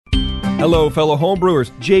Hello, fellow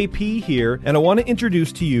homebrewers. JP here, and I want to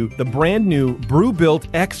introduce to you the brand new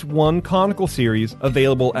Brew-Built X1 Conical Series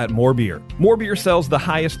available at More Beer. More Beer sells the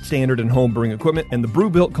highest standard in homebrewing equipment, and the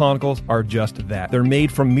Brew-Built Conicals are just that. They're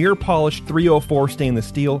made from mirror-polished 304 stainless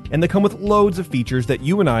steel, and they come with loads of features that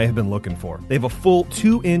you and I have been looking for. They have a full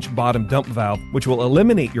 2-inch bottom dump valve, which will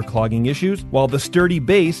eliminate your clogging issues, while the sturdy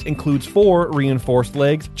base includes 4 reinforced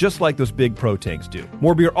legs, just like those big Pro tanks do.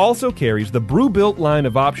 More Beer also carries the Brew-Built line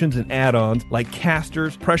of options and add-ons like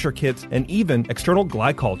casters, pressure kits, and even external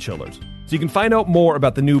glycol chillers. So you can find out more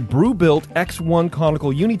about the new Brew-Built X1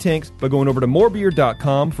 Conical Unitanks by going over to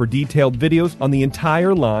morebeer.com for detailed videos on the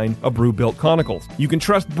entire line of Brew-Built Conicals. You can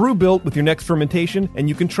trust Brew-Built with your next fermentation, and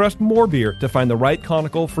you can trust More Beer to find the right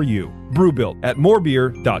conical for you. Brew-Built at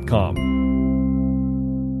morebeer.com.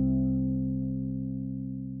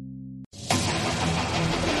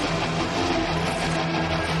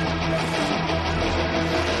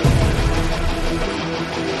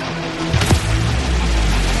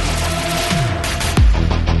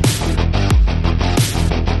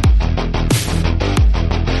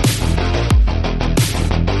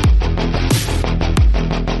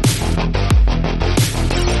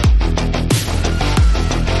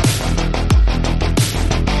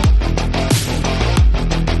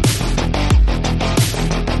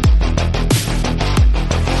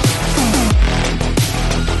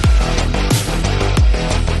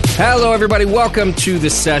 Hello, everybody. Welcome to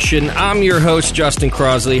the session. I'm your host, Justin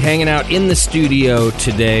Crosley, hanging out in the studio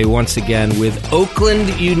today once again with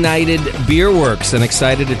Oakland United Beerworks, and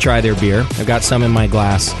excited to try their beer. I've got some in my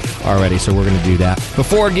glass already, so we're going to do that.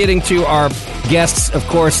 Before getting to our guests, of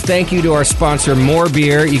course, thank you to our sponsor, More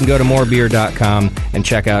Beer. You can go to morebeer.com and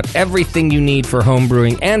check out everything you need for home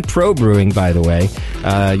brewing and pro brewing, by the way.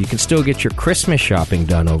 You can still get your Christmas shopping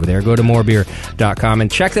done over there. Go to morebeer.com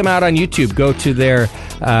and check them out on YouTube. Go to their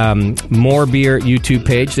More Beer YouTube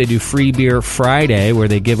page. They do Free Beer Friday, where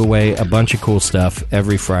they give away a bunch of cool stuff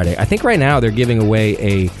every Friday. I think right now they're giving away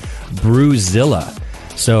a Brewzilla,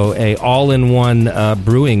 so a all-in-one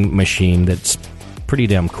brewing machine that's pretty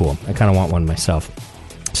damn cool. I kind of want one myself.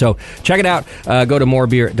 So check it out. Go to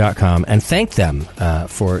morebeer.com and thank them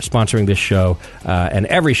for sponsoring this show and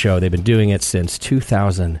every show. They've been doing it since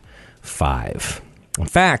 2005. In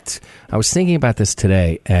fact, I was thinking about this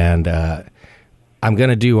today, and I'm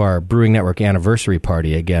going to do our Brewing Network anniversary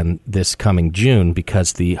party again this coming June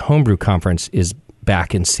because the Homebrew Conference is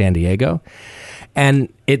back in San Diego.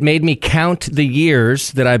 And it made me count the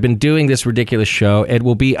years that I've been doing this ridiculous show. It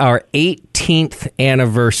will be our 18th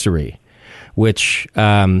anniversary, which,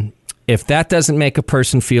 if that doesn't make a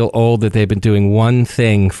person feel old that they've been doing one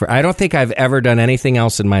thing for... I don't think I've ever done anything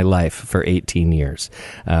else in my life for 18 years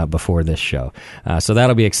before this show. So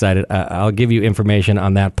that'll be excited. I'll give you information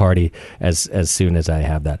on that party as soon as I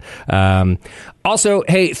have that. Also,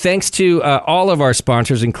 hey, thanks to all of our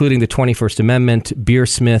sponsors, including the 21st Amendment,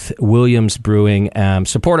 Beersmith, Williams Brewing.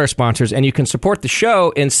 Support our sponsors, and you can support the show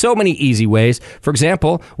in so many easy ways. For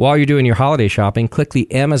example, while you're doing your holiday shopping, click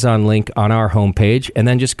the Amazon link on our homepage, and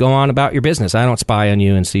then just go on about your business. I don't spy on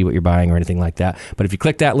you and see what you're buying or anything like that. But if you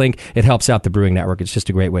click that link, it helps out the Brewing Network. It's just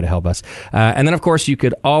a great way to help us. And then, of course, you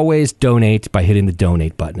could always donate by hitting the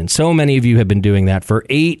donate button. And so many of you have been doing that for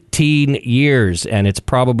 18 years, and it's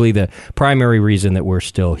probably the primary reason that we're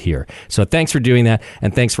still here. So thanks for doing that,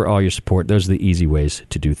 and thanks for all your support. Those are the easy ways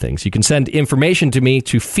to do things. You can send information to me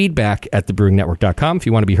to feedback@thebrewingnetwork.com if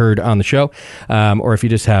you want to be heard on the show, or if you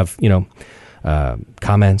just have,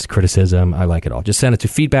 comments, criticism. I like it all. Just send it to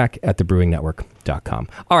feedback@thebrewingnetwork.com.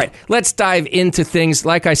 All right, let's dive into things.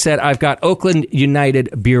 Like I said, I've got Oakland United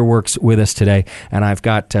Beerworks with us today, and I've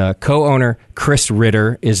got co-owner Chris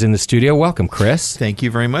Ritter is in the studio. Welcome, Chris. Thank you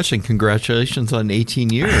very much, and congratulations on 18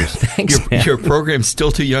 years. Thanks, man. Your program's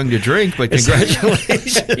still too young to drink, but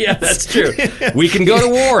congratulations. Yeah, that's true. We can go to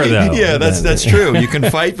war, though. Yeah, that's true. You can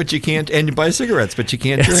fight, but you can't, and you buy cigarettes, but you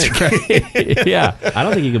can't drink. Right. Yeah. I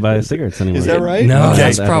don't think you can buy cigarettes anymore. Is that right? No,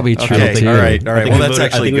 that's probably true. Okay. All right. Well, that's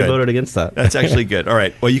actually good. I think we voted against that. That's actually good. All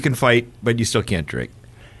right. Well, you can fight, but you still can't drink.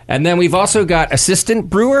 And then we've also got assistant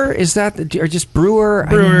brewer. Is that or just brewer?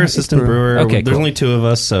 Assistant brewer. Okay, There's cool. only two of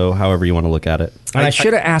us, so however you want to look at it. And I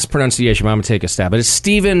should have asked pronunciation, but I'm going to take a stab. But it's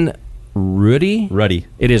Stephen Ruddy? Ruddy.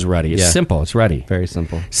 It is Ruddy. It's Yeah. simple. It's Ruddy. Very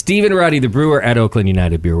simple. Stephen Ruddy, the brewer at Oakland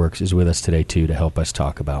United Beerworks, is with us today, too, to help us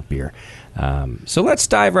talk about beer. So let's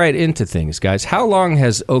dive right into things, guys. How long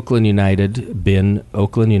has Oakland United been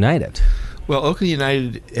Oakland United? Well, Oakland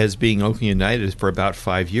United, as being Oakland United, is for about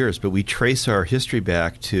 5 years, but we trace our history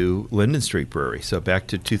back to Linden Street Brewery, so back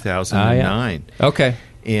to 2009. Yeah. Okay.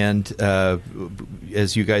 And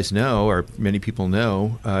as you guys know, or many people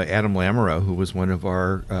know, Adam Lamoureux, who was one of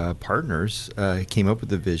our partners, came up with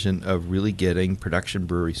the vision of really getting production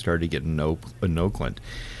breweries started in Oakland.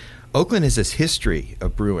 Oakland has this history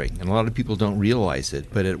of brewing, and a lot of people don't realize it,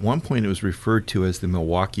 but at one point it was referred to as the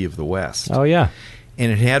Milwaukee of the West. Oh, yeah. And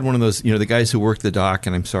it had one of those, the guys who worked the dock,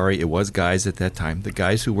 and I'm sorry, it was guys at that time, the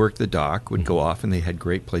guys who worked the dock would go off and they had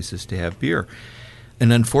great places to have beer.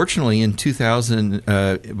 And unfortunately, in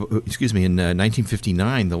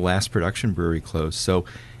 1959, the last production brewery closed. So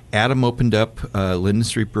Adam opened up Linden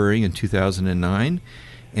Street Brewing in 2009,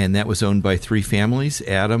 and that was owned by three families: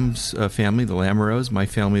 Adam's family, the Lamoureux, my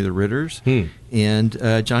family, the Ritters,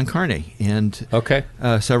 and John Carney. And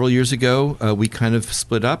several years ago, we kind of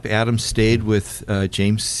split up. Adam stayed with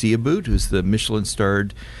James Seaboot, who's the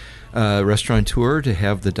Michelin-starred restaurateur, to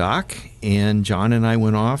have the dock, and John and I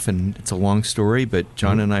went off, and it's a long story, but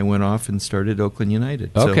John and I went off and started Oakland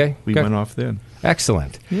United. So we went off then.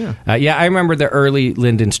 Excellent. Yeah. I remember the early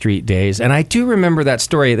Linden Street days, and I do remember that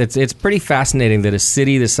story. It's pretty fascinating that a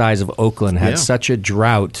city the size of Oakland had such a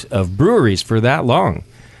drought of breweries for that long.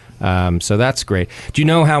 So that's great. Do you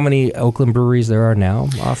know how many Oakland breweries there are now,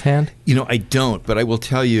 offhand? I don't, but I will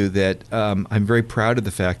tell you that I'm very proud of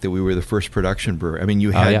the fact that we were the first production brewer. I mean, you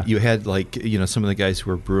had like some of the guys who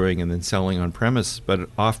were brewing and then selling on premise, but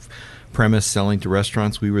off premise selling to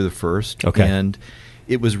restaurants, we were the first. Okay. And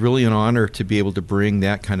it was really an honor to be able to bring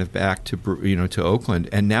that kind of back to to Oakland,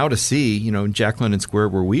 and now to see in Jack London Square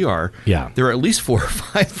where we are, there are at least 4 or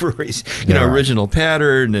 5 breweries, Original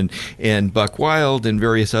Pattern and Buck Wild and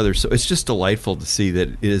various others. So it's just delightful to see that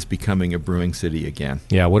it is becoming a brewing city again.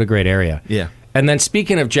 Yeah, what a great area. Yeah. And then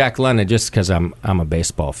speaking of Jack London, just because I'm a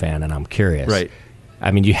baseball fan and I'm curious, right? I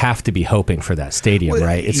mean, you have to be hoping for that stadium,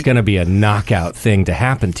 right? It's going to be a knockout thing to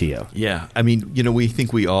happen to you. Yeah. I mean, we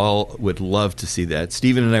think we all would love to see that.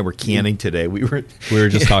 Stephen and I were canning today. We were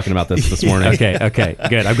just talking about this morning. Okay,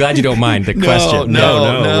 good. I'm glad you don't mind the question.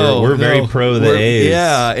 No. We're very pro the A's.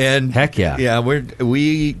 Yeah, and heck yeah. Yeah,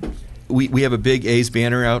 we have a big A's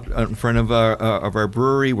banner out in front of our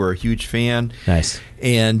brewery. We're a huge fan. Nice.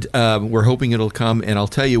 And we're hoping it'll come. And I'll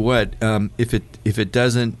tell you what, if it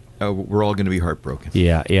doesn't, we're all going to be heartbroken.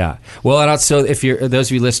 Yeah. Well, and also, if you're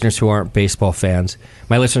those of you listeners who aren't baseball fans,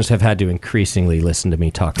 my listeners have had to increasingly listen to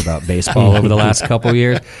me talk about baseball over the last couple of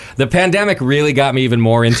years. The pandemic really got me even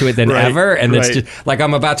more into it than ever, and it's just like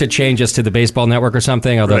I'm about to change us to the Baseball Network or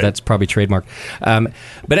something, although that's probably trademarked.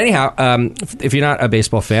 But anyhow, if you're not a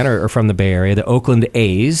baseball fan or from the Bay Area, the Oakland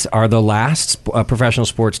A's are the last professional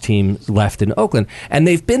sports team left in Oakland, and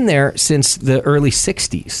they've been there since the early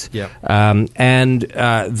 60s. Yeah. And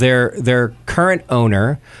their current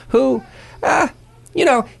owner, who,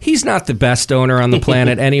 he's not the best owner on the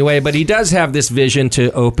planet anyway, but he does have this vision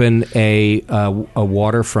to open a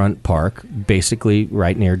waterfront park, basically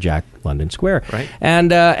right near Jack London Square. Right.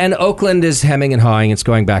 And Oakland is hemming and hawing. It's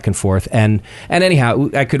going back and forth. And anyhow,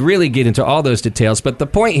 I could really get into all those details, but the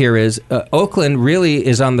point here is Oakland really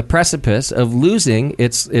is on the precipice of losing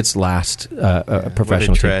its last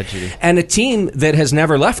professional team. Tragedy. And a team that has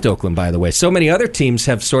never left Oakland, by the way. So many other teams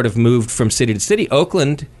have sort of moved from city to city.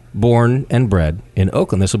 Oakland, born and bred in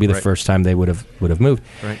Oakland. This will be the first time they would have moved.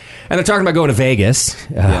 Right. And they're talking about going to Vegas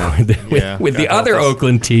with the other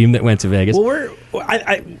Oakland team that went to Vegas.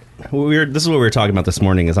 Well, this is what we were talking about this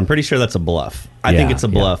morning. Is I'm pretty sure that's a bluff. I think it's a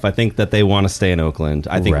bluff. I think that they want to stay in Oakland.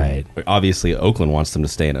 I think obviously Oakland wants them to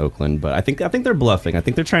stay in Oakland, but I think they're bluffing. I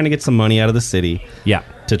think they're trying to get some money out of the city. Yeah.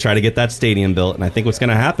 To try to get that stadium built, and I think what's going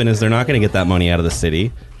to happen is they're not going to get that money out of the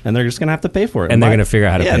city. And they're just going to have to pay for it. And they're going to figure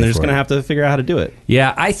out how to pay for it. Yeah, and they're just going to have to figure out how to do it.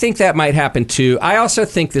 Yeah, I think that might happen too. I also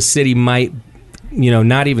think the city might,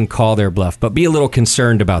 not even call their bluff, but be a little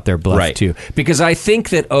concerned about their bluff too. Because I think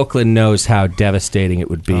that Oakland knows how devastating it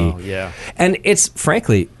would be. Oh, yeah. And it's,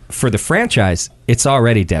 frankly, for the franchise, it's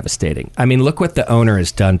already devastating. I mean, look what the owner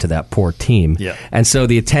has done to that poor team. Yeah. And so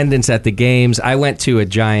the attendance at the games, I went to a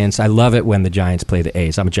Giants. I love it when the Giants play the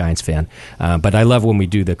A's. I'm a Giants fan. But I love when we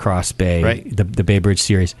do the Cross Bay, the Bay Bridge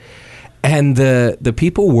series. And the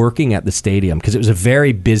people working at the stadium, because it was a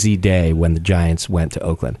very busy day when the Giants went to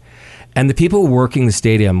Oakland, and the people working the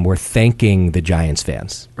stadium were thanking the Giants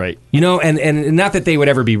fans. Right. And not that they would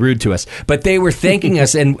ever be rude to us, but they were thanking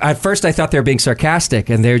us. And at first I thought they were being sarcastic,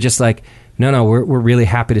 and they're just like, no, we're really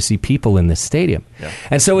happy to see people in this stadium. Yeah.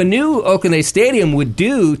 And so a new Oakland A's stadium would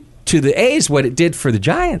do to the A's what it did for the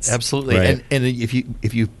Giants. Absolutely. Right. And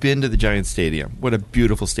if you've been to the Giants stadium, what a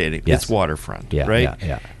beautiful stadium. Yes. It's waterfront, Yeah, right?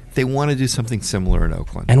 Yeah. they want to do something similar in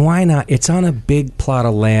Oakland. And why not? It's on a big plot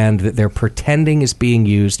of land that they're pretending is being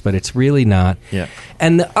used, but it's really not. Yeah.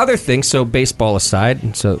 And the other thing, so baseball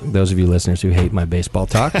aside, so those of you listeners who hate my baseball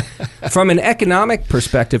talk, from an economic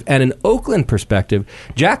perspective and an Oakland perspective,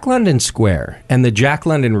 Jack London Square and the Jack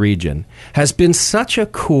London region has been such a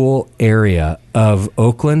cool area of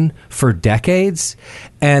Oakland for decades,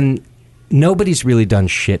 and nobody's really done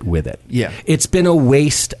shit with it. Yeah. It's been a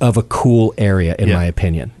waste of a cool area, in my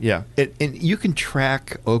opinion. Yeah. And you can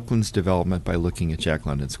track Oakland's development by looking at Jack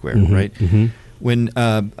London Square, Mm-hmm, right? mm-hmm. When,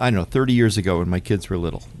 I don't know, 30 years ago when my kids were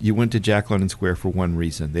little, you went to Jack London Square for one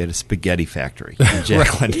reason. They had a spaghetti factory in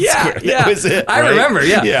Jack London Square. That was it. I remember,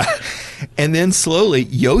 yeah. And then slowly,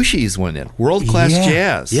 Yoshi's went in. World Class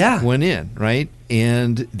Jazz went in, right?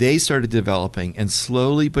 And they started developing. And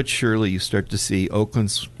slowly but surely, you start to see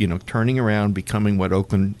Oakland's, turning around, becoming what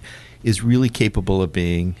Oakland is really capable of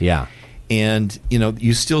being. Yeah. And,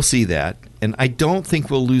 you still see that. And I don't think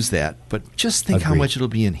we'll lose that, but just think how much it'll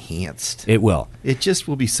be enhanced. It will. It just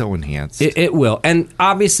will be so enhanced. It will. And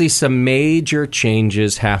obviously some major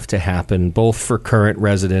changes have to happen, both for current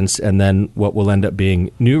residents and then what will end up being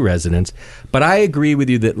new residents. But I agree with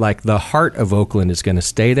you that, like, the heart of Oakland is going to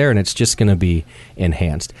stay there, and it's just going to be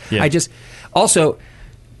enhanced. Yeah. Also,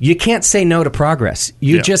 you can't say no to progress.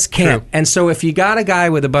 You just can't. True. And so if you got a guy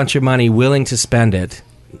with a bunch of money willing to spend it,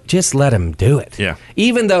 just let him do it. Yeah.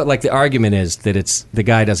 Even though, like, the argument is that it's the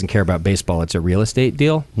guy doesn't care about baseball, it's a real estate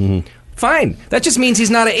deal. Mm-hmm. Fine. That just means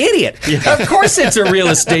he's not an idiot. Yeah. Of course it's a real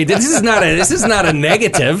estate. This is not a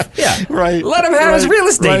negative. Yeah. Right. Let him have his real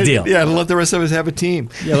estate deal. Yeah, and let the rest of us have a team.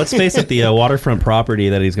 Yeah, let's face it, the waterfront property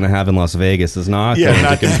that he's going to have in Las Vegas is not going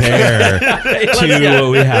to compare to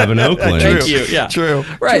what we have in Oakland. Thank you. Yeah. True.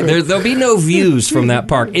 Right. True. There'll be no views from that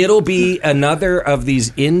park. It'll be another of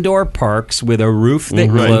these indoor parks with a roof that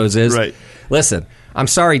closes. Right. Listen, I'm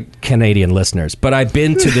sorry, Canadian listeners, but I've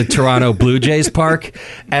been to the Toronto Blue Jays park,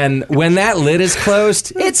 and when that lid is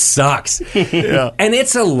closed, it sucks. Yeah. And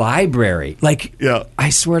it's a library. Like, I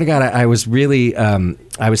swear to God, I was really,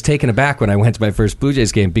 I was taken aback when I went to my first Blue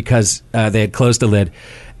Jays game because they had closed the lid,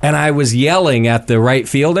 and I was yelling at the right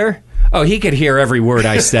fielder. Oh, he could hear every word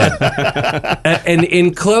I said. An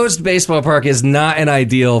enclosed baseball park is not an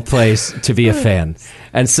ideal place to be a fan.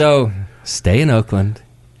 And so, stay in Oakland.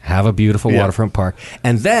 Have a beautiful waterfront park,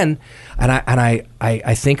 and then,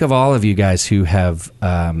 I think of all of you guys who have,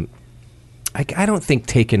 I don't think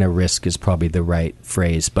taking a risk is probably the right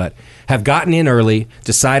phrase, but have gotten in early,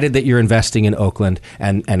 decided that you're investing in Oakland,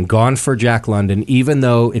 and gone for Jack London, even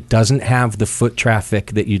though it doesn't have the foot traffic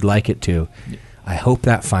that you'd like it to. I hope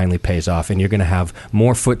that finally pays off, and you're going to have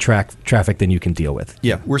more foot traffic than you can deal with.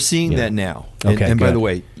 Yeah, we're seeing that now. And by the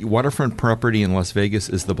way, waterfront property in Las Vegas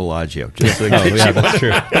is the Bellagio. Just so that's true.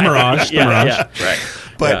 The Mirage. The Mirage. Yeah, right.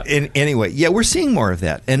 But anyway, we're seeing more of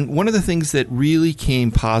that. And one of the things that really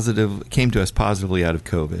came to us positively out of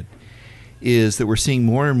COVID is that we're seeing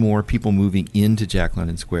more and more people moving into Jack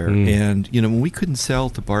London Square. And, when we couldn't sell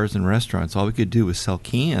to bars and restaurants, all we could do was sell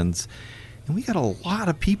cans. And we got a lot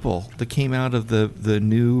of people that came out of the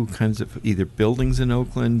new kinds of either buildings in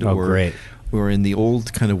Oakland or in the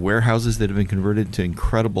old kind of warehouses that have been converted to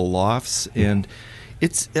incredible lofts. And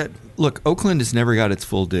it's look, Oakland has never got its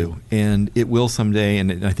full due, and it will someday.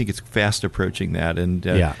 And I think it's fast approaching that. And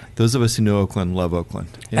those of us who know Oakland love Oakland,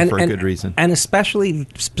 and for a good reason. And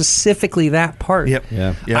specifically that part. Yep.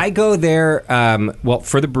 Yeah. I go there,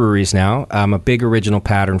 for the breweries now. I'm a big Original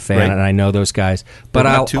Pattern fan, and I know those guys. But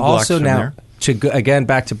I'll also now, again,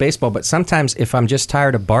 back to baseball, but sometimes if I'm just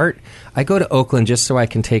tired of Bart, I go to Oakland just so I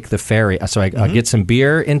can take the ferry. So I'll get some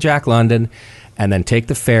beer in Jack London, and then take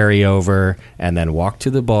the ferry over, and then walk to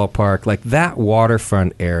the ballpark. Like, that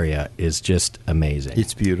waterfront area is just amazing.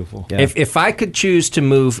 It's beautiful. Yeah. If I could choose to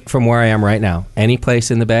move from where I am right now, any place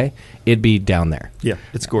in the Bay, it'd be down there. Yeah,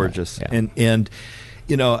 it's gorgeous. Yeah. And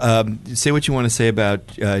say what you want to say about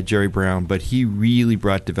Jerry Brown, but he really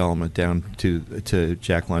brought development down to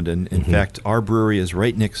Jack London. In fact, our brewery is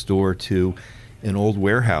right next door to an old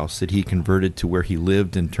warehouse that he converted to where he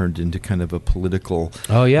lived and turned into kind of a political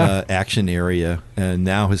action area, and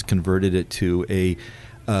now has converted it to a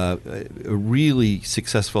really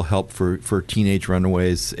successful help for teenage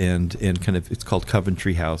runaways, and kind of, it's called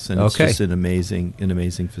Coventry House, and it's just an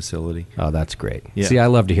amazing facility. Oh, that's great. Yeah. See, I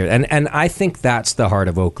love to hear it. And I think that's the heart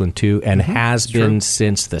of Oakland too, and has been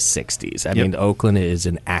since the 60s. I mean, Oakland is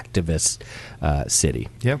an activist city.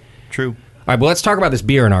 Yep, true. All right, well, let's talk about this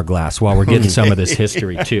beer in our glass while we're getting some of this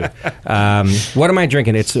history too. What am I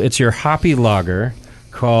drinking? It's your hoppy lager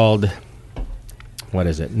called, what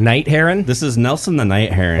is it? Night Heron? This is Nelson the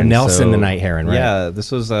Night Heron. The Night Heron, right? Yeah,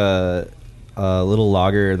 this was little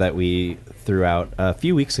lager that we threw out a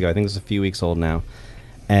few weeks ago. I think it's a few weeks old now.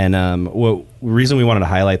 And the reason we wanted to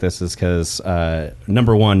highlight this is because,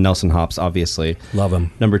 number one, Nelson hops, obviously. Love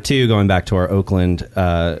them. Number two, going back to our Oakland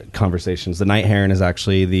conversations, the night heron is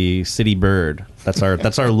actually the city bird. That's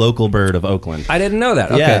our local bird of Oakland. I didn't know that.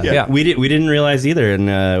 Okay. Yeah. We didn't realize either.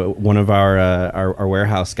 And one of our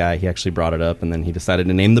warehouse guy, he actually brought it up, and then he decided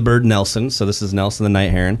to name the bird Nelson. So this is Nelson the night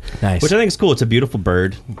heron, nice. Which I think is cool. It's a beautiful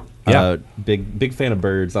bird. Yeah. Big fan of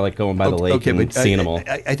birds. I like going by the lake and seeing them all.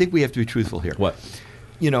 I think we have to be truthful here. What?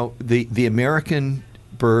 The American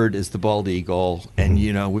bird is the bald eagle, and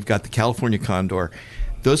we've got the California condor.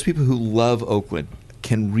 Those people who love Oakland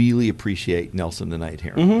can really appreciate Nelson the night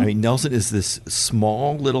heron. I mean, Nelson is this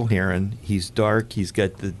small little heron. He's dark. He's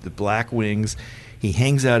got the black wings. He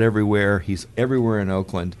hangs out everywhere. He's everywhere in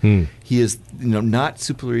Oakland. He is, not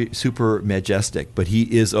super majestic, but he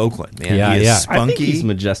is Oakland, man. Yeah, he is spunky. I think he's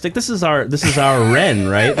majestic. This is our wren,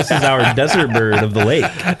 right? This is our desert bird of the lake.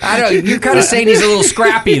 I don't. You're kind of saying he's a little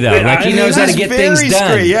scrappy though. Like he knows how to get things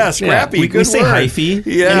done. Scrappy. We say hyphy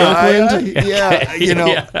in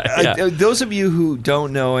Oakland. Those of you who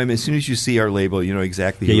don't know him, as soon as you see our label, you know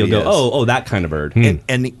exactly who you'll he go, is. oh, that kind of bird. And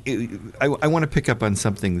I want to pick up on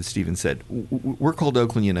something that Stephen said. We're called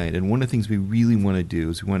Oakland United, and one of the things we really want to do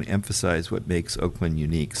is we want to emphasize what makes Oakland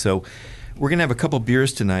unique. So we're going to have a couple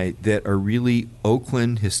beers tonight that are really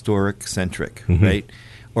Oakland historic centric, right?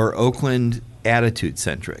 Or Oakland attitude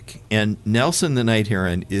centric. And Nelson the Night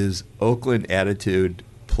Heron is Oakland attitude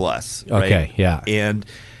plus, right? Okay, yeah. And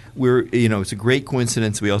we're, it's a great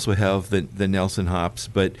coincidence. We also have the Nelson hops,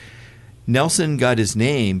 but Nelson got his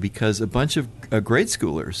name because a bunch of grade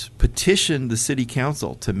schoolers petitioned the city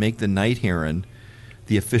council to make the night heron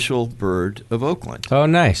the official bird of Oakland. Oh,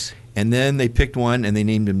 nice. And then they picked one and they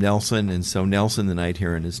named him Nelson, and so Nelson the night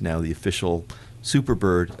heron is now the official super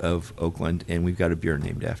bird of Oakland, and we've got a beer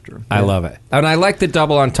named after him. I love it. And I like the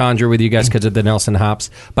double entendre with you guys because of the Nelson hops,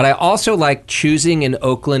 but I also like choosing an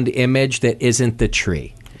Oakland image that isn't the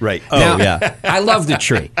tree. Right. Now, yeah. I love the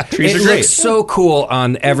tree. Trees it are great. looks so cool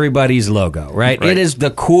on everybody's logo, right? It is the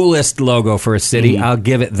coolest logo for a city. I'll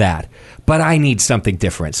give it that. But I need something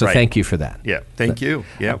different, so thank you for that. Yeah, thank you.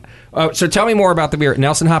 Yeah. So tell me more about the beer.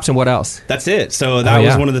 Nelson hops and what else? That's it. So that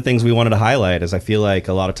was one of the things we wanted to highlight, is I feel like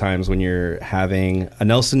a lot of times when you're having a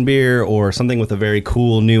Nelson beer or something with a very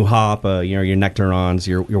cool new hop, your Nectarons,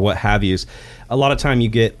 your what have yous, a lot of time you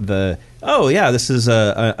get the, this is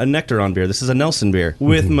a Nectaron beer. This is a Nelson beer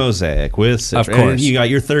with Mosaic, with Citra. Of course. And you got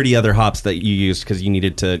your 30 other hops that you used because you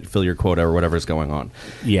needed to fill your quota or whatever's going on.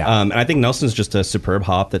 Yeah. And I think Nelson's just a superb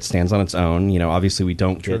hop that stands on its own. Obviously we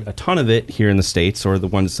don't get a ton of it here in the States, or the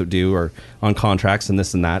ones that do are on contracts and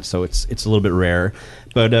this and that, so it's a little bit rare.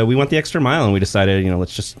 But we went the extra mile and we decided,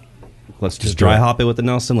 let's just dry hop it with the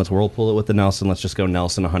Nelson. Let's whirlpool it with the Nelson. Let's just go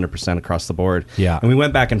Nelson 100% across the board. Yeah. And we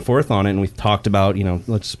went back and forth on it, and we talked about,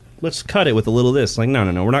 let's cut it with a little of this. Like, no,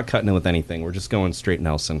 we're not cutting it with anything. We're just going straight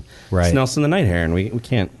Nelson. Right. It's Nelson the Night Heron. We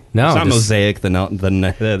can't. No, it's not Mosaic the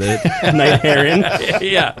Night Heron.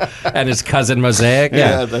 Yeah. And his cousin Mosaic.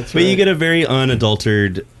 Yeah, that's right. But you get a very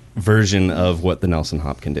unadulterated version of what the Nelson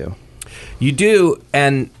hop can do. You do,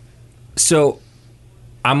 and so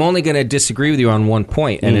I'm only going to disagree with you on one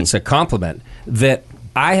point, and it's a compliment, that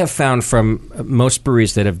I have found from most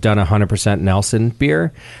breweries that have done 100% Nelson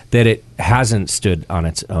beer that it hasn't stood on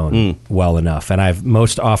its own well enough, and I've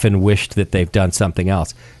most often wished that they've done something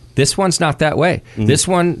else. This one's not that way. This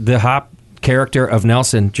one, the hop character of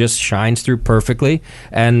Nelson just shines through perfectly,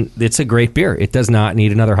 and it's a great beer. It does not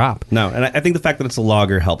need another hop. No, and I think the fact that it's a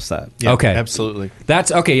lager helps that. Yeah, okay. Absolutely.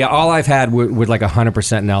 That's okay. Yeah, all I've had were like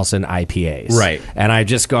 100% Nelson IPAs. Right. And I've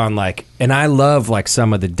just gone and I love like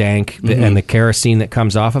some of the dank and the kerosene that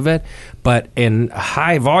comes off of it. But in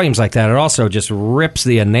high volumes like that, it also just rips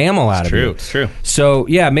the enamel out of you. It's true. So,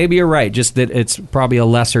 yeah, maybe you're right. Just that it's probably a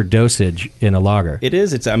lesser dosage in a lager. It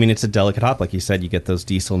is. It's a delicate hop. Like you said, you get those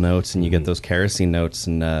diesel notes and you get those kerosene notes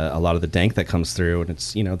and a lot of the dank that comes through. And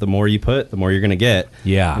it's, the more you put, the more you're going to get.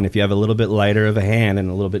 Yeah. And if you have a little bit lighter of a hand and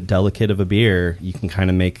a little bit delicate of a beer, you can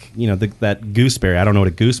kind of make, that gooseberry. I don't know what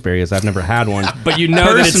a gooseberry is. I've never had one. But you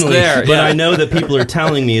know that it's there. But I know that people are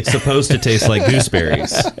telling me it's supposed to taste like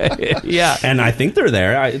gooseberries. Yeah. And I think they're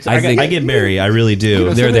there. I think- get berry. I really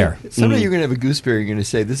do. They're there. Someday you're going to have a gooseberry. You're going to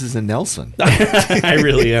say, this is a Nelson. I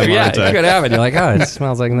really am. Yeah, aren't I? you could have it. You're like, it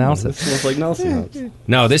smells like Nelson. It smells like Nelson.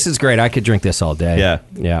 No, this is great. I could drink this all day. Yeah.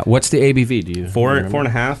 Yeah. What's the ABV? Do you? 4.5,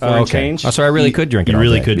 4 Oh, and okay. change. Oh, so I really could drink it You all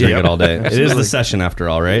really day. could drink Yeah. it all day. It is the session after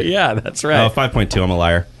all, right? Yeah, that's right. Oh, 5.2. I'm a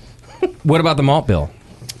liar. What about the malt bill?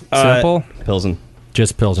 Simple? Pilsen.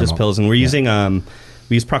 Just Pilsen. Just malt. Pilsen. We're using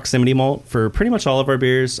We use proximity malt for pretty much all of our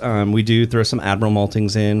beers. We do throw some Admiral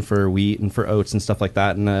maltings in for wheat and for oats and stuff like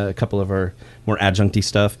that, and a couple of our more adjuncty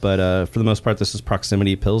stuff. But for the most part, this is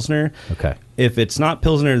proximity Pilsner. Okay. If it's not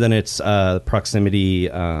Pilsner, then it's proximity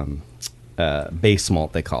base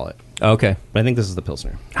malt, they call it. Okay. But I think this is the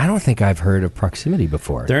Pilsner. I don't think I've heard of Proximity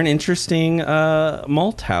before. They're an interesting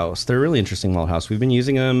malt house. They're a really interesting malt house. We've been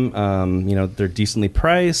using them. They're decently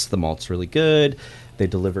priced. The malt's really good. They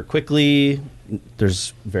deliver quickly.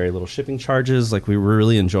 There's very little shipping charges. Like, we were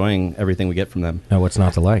really enjoying everything we get from them. Oh, what's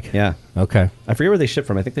not to like? Yeah. Okay. I forget where they ship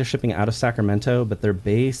from. I think they're shipping out of Sacramento, but they're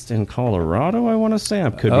based in Colorado, I want to say. I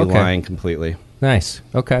could be lying completely. Nice.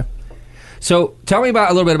 Okay. So tell me a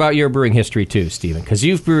little bit about your brewing history too, Stephen, because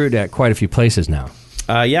you've brewed at quite a few places now.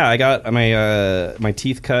 I got my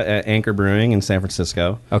teeth cut at Anchor Brewing in San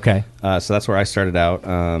Francisco. Okay. So that's where I started out,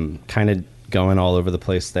 kind of going all over the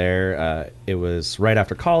place there. It was right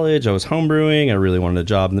after college. I was home brewing. I really wanted a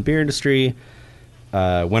job in the beer industry.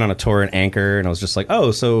 Went on a tour at Anchor, and I was just like,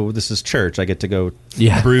 oh, so this is church. I get to go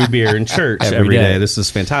brew beer in church every day. This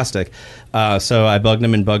is fantastic. So I bugged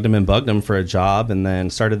them for a job, and then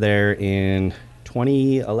started there in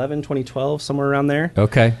 2011, 2012, somewhere around there.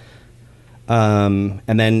 Okay. And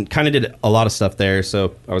then kind of did a lot of stuff there.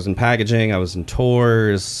 So I was in packaging, I was in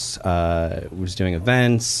tours, was doing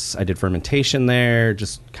events, I did fermentation there,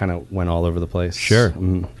 just kind of went all over the place. Sure.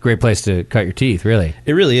 Great place to cut your teeth, really.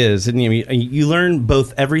 It really is. And you learn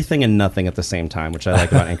both everything and nothing at the same time, which I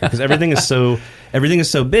like about Anchor, because everything is so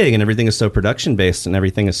big and everything is so production based and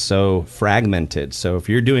everything is so fragmented. So if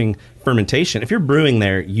you're doing fermentation, if you're brewing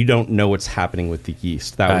there, you don't know what's happening with the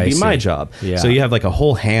yeast. That would be my job. Yeah. So you have like a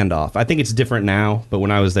whole handoff. I think it's different now, but when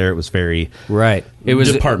I was there, it was very It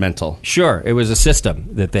was departmental. Sure, it was a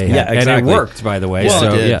system that they had, exactly. And it worked, by the way. Well,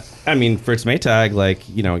 so it did. yeah. I mean, Fritz Maytag,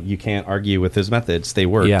 you can't argue with his methods. They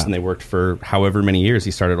worked, and they worked for however many years.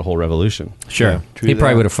 He started a whole revolution. Sure. He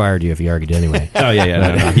probably would have fired you if you argued anyway. Oh,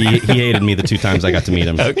 yeah. No. He hated me the 2 times I got to meet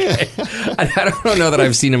him. Okay. I don't know that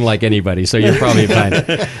I've seen him like anybody, so you're probably fine.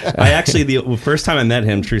 I actually, the first time I met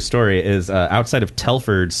him, true story, is outside of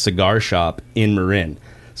Telford's cigar shop in Marin.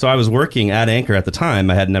 So I was working at Anchor at the time.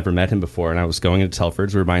 I had never met him before, and I was going into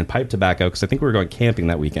Telford's. We were buying pipe tobacco because I think we were going camping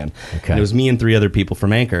that weekend. Okay. And it was me and 3 other people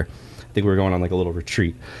from Anchor. I think we were going on like a little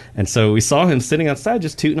retreat. And so we saw him sitting outside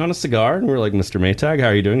just tooting on a cigar, and we were like, Mr. Maytag, how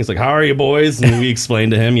are you doing? He's like, how are you, boys? And we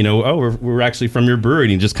explained to him, we're actually from your brewery.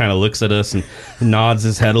 And he just kind of looks at us and nods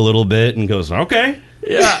his head a little bit and goes, okay.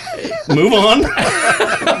 Yeah. Move on.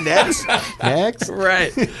 Next.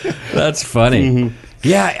 Right. That's funny. Mm-hmm.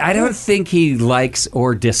 Yeah, I don't think he likes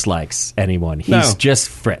or dislikes anyone. He's just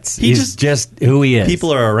Fritz. He's just who he is.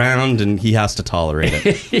 People are around, and he has to tolerate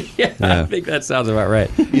it. yeah, I think that sounds about right.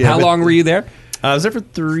 How long were you there? I was there for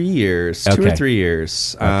 3 years, 2 or 3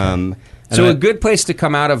 years. Okay. So a good place to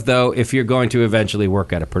come out of, though, if you're going to eventually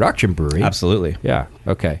work at a production brewery. Absolutely. Yeah,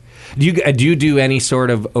 okay. Do you do any sort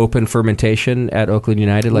of open fermentation at Oakland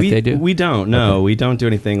United like they do? We don't, no. Okay. We don't do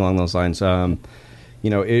anything along those lines.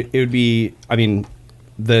 It would be,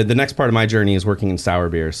 the next part of my journey is working in sour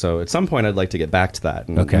beer. So at some point I'd like to get back to that.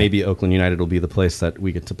 And maybe Oakland United will be the place that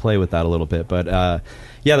we get to play with that a little bit. But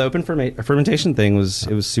the open fermentation thing was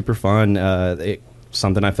super fun.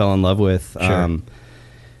 Something I fell in love with. Sure.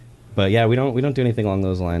 But yeah, we don't do anything along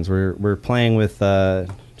those lines. We're playing with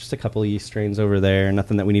just a couple of yeast strains over there.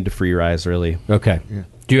 Nothing that we need to free rise, really. Okay. Yeah.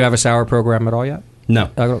 Do you have a sour program at all yet?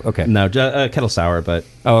 No. Okay. No, kettle sour, but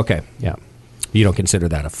okay. Yeah. You don't consider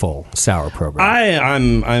that a full sour program?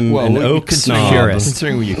 I'm an oak snob.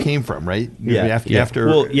 Considering where you came from, right?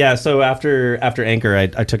 So after Anchor,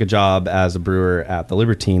 I took a job as a brewer at the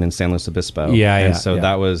Libertine in San Luis Obispo.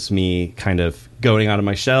 That was me kind of going out of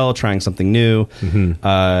my shell, trying something new. Mm-hmm.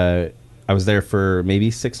 I was there for maybe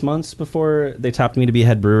 6 months before they tapped me to be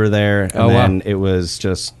head brewer there, and then it was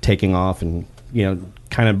just taking off and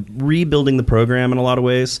kind of rebuilding the program in a lot of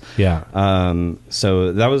ways. Yeah. So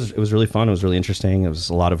it was really fun. It was really interesting. It was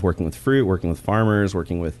a lot of working with fruit, working with farmers,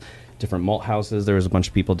 working with different malt houses. There was a bunch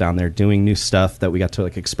of people down there doing new stuff that we got to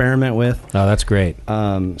experiment with. Oh, that's great.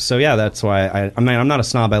 So yeah, that's why I'm not a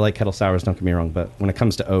snob. I like kettle sours, don't get me wrong, but when it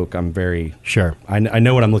comes to oak, I'm very sure. I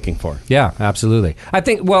know what I'm looking for. Yeah, absolutely. I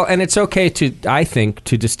think and it's okay to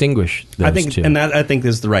distinguish those two. And that I think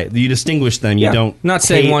is the right. You distinguish them. You don't not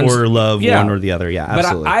saying hate one or love one or the other. Yeah,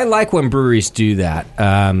 absolutely. But I like when breweries do that.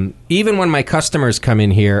 Even when my customers come in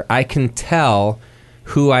here, I can tell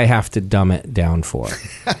who I have to dumb it down for.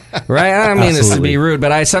 Right? I don't mean this to be rude,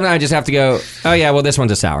 but sometimes I just have to go, oh yeah, well, this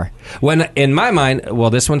one's a sour. When in my mind, well,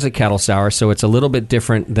 this one's a kettle sour, so it's a little bit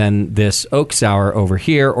different than this oak sour over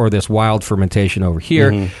here or this wild fermentation over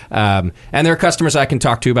here. Mm-hmm. And there are customers I can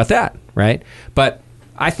talk to about that, right? But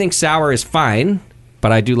I think sour is fine,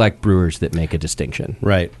 but I do like brewers that make a distinction.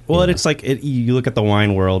 Right. Well, it's like you look at the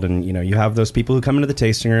wine world, and you have those people who come into the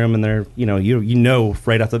tasting room, and they're you know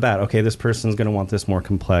right off the bat, okay, this person's going to want this more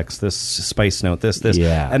complex, this spice note, this,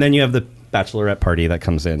 and then you have the bachelorette party that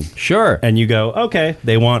comes in. Sure. And you go, okay,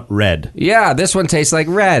 they want red. Yeah, this one tastes like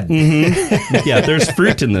red. Mm-hmm. Yeah, there's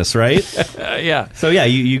fruit in this, right? Yeah. So yeah,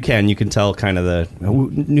 you can tell kind of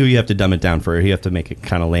you have to dumb it down for you have to make it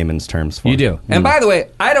kind of layman's terms for you do. And by the way,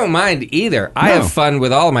 I don't mind either. I have fun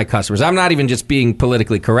with all of my customers. I'm not even just being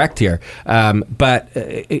politically correct here. But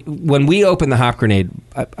when we opened the Hop Grenade,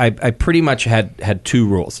 I pretty much had two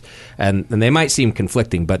rules, and they might seem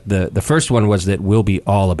conflicting, but the first one was that we'll be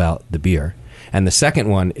all about the beer. And the second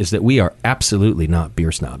one is that we are absolutely not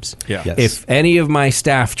beer snobs. Yeah. Yes. If any of my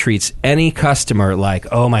staff treats any customer like,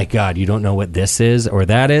 oh my God, you don't know what this is or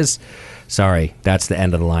that is, sorry, that's the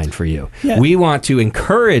end of the line for you. Yeah. We want to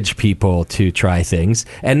encourage people to try things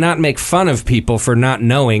and not make fun of people for not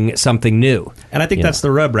knowing something new. And I think that's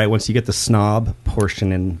the rub, right? Once you get the snob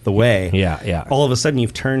portion in the way, all of a sudden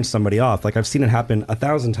you've turned somebody off. Like I've seen it happen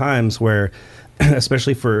 1,000 times where,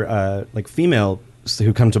 especially for like female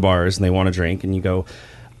who come to bars and they want to drink, and you go,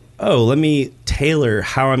 oh, let me tailor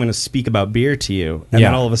how I'm going to speak about beer to you. And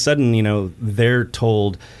then all of a sudden, they're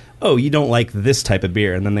told, oh, you don't like this type of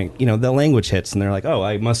beer. And then the language hits and they're like, oh,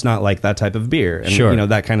 I must not like that type of beer.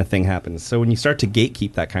 And, that kind of thing happens. So when you start to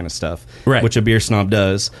gatekeep that kind of stuff, which a beer snob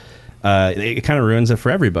does, it kind of ruins it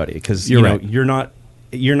for everybody. Because,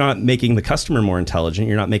 you're not making the customer more intelligent.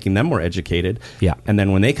 You're not making them more educated. Yeah. And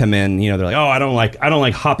then when they come in, they're like, oh, I don't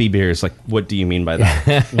like hoppy beers. Like, what do you mean by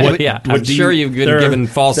that? I'm sure you've been given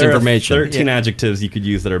false information. 13 adjectives you could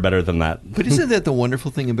use that are better than that. But isn't that the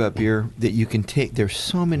wonderful thing about beer? That you can take, there's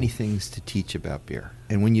so many things to teach about beer.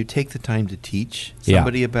 And when you take the time to teach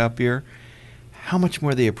somebody about beer, how much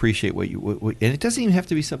more they appreciate what and it doesn't even have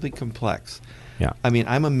to be something complex. Yeah. I mean,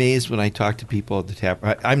 I'm amazed when I talk to people at the tap.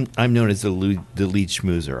 I'm known as the lead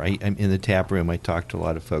schmoozer. I'm in the tap room. I talk to a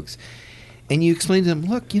lot of folks, and you explain to them,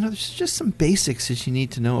 look, there's just some basics that you need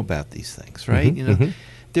to know about these things, right?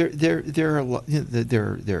 There are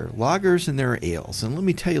lagers and there are ales, and let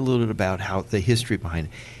me tell you a little bit about how the history behind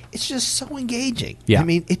it. It's just so engaging. Yeah. I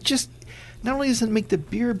mean, it just. Not only does it make the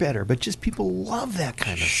beer better, but just people love that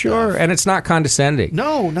kind of stuff. Sure, and it's not condescending.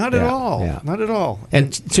 No, not at all. Yeah. Not at all.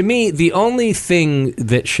 And to me, the only thing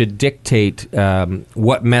that should dictate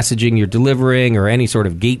what messaging you're delivering or any sort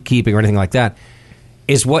of gatekeeping or anything like that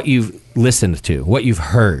is what you've listened to, what you've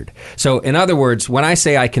heard. So, in other words, when I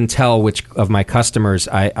say I can tell which of my customers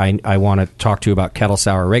I want to talk to about kettle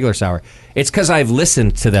sour or regular sour, it's because I've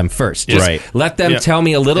listened to them first. Just let them tell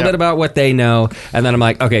me a little bit about what they know, and then I'm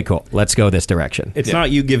like, okay, cool, let's go this direction. It's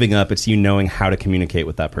not you giving up, it's you knowing how to communicate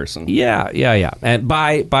with that person. Yeah. And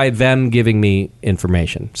by them giving me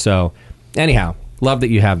information. So, anyhow, love that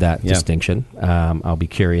you have that distinction. I'll be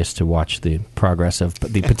curious to watch the progress of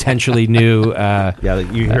the potentially new... you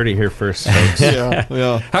heard it here first, folks.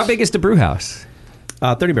 How big is the brew house?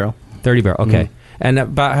 30 barrel. 30 barrel, okay. And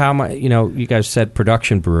about how much, you guys said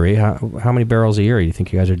production brewery. How many barrels a year do you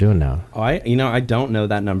think you guys are doing now? I don't know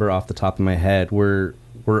that number off the top of my head. We're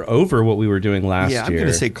over what we were doing last year. Yeah, I'm going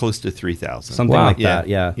to say close to 3,000. Something like that,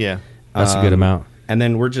 yeah. Yeah. That's a good amount. And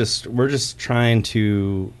then we're just trying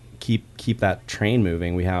to keep that train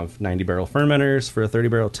moving. We have 90 barrel fermenters for a 30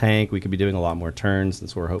 barrel tank. We could be doing a lot more turns, and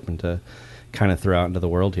so we're hoping to kind of throw out into the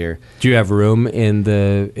world here. Do you have room in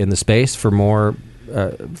the space for more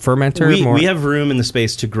fermenter? We have room in the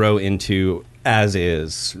space to grow into as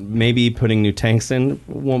is. Maybe putting new tanks in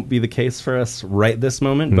won't be the case for us right this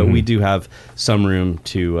moment, but we do have some room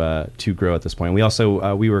to grow at this point. We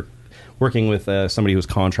also we were working with somebody who's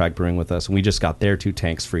contract brewing with us, and we just got their 2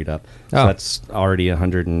 tanks freed up. So that's already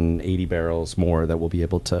 180 barrels more that we'll be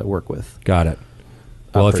able to work with. Got it.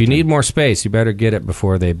 Well, if you need more space, you better get it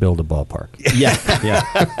before they build a ballpark. Yeah.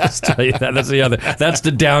 Let's tell you that. That's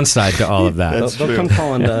the downside to all of that. They'll come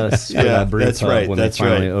calling to us for that brew pub when they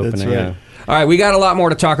finally open it. Yeah. All right, we got a lot more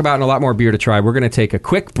to talk about and a lot more beer to try. We're going to take a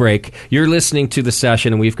quick break. You're listening to The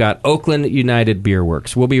Session, and we've got Oakland United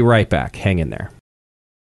Beerworks. We'll be right back. Hang in there.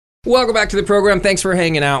 Welcome back to the program. Thanks for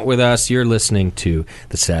hanging out with us. You're listening to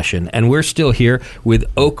The Session, and we're still here with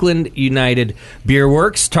Oakland United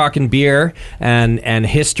Beerworks, talking beer and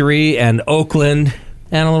history and Oakland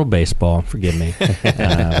and a little baseball. Forgive me, but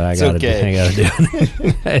I got to do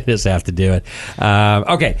it. I just have to do it.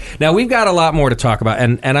 Okay, now we've got a lot more to talk about,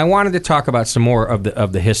 and I wanted to talk about some more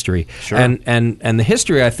of the history. Sure. And the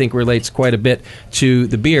history, I think, relates quite a bit to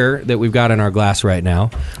the beer that we've got in our glass right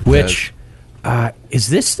now, which Is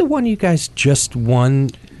this the one you guys just won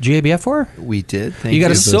GABF for? We did. Thank you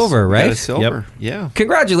got a silver, right? Got a silver. Yep. Yeah.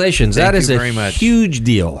 Congratulations. Thank that is you a very much. huge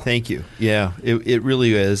deal. Thank you. Yeah, it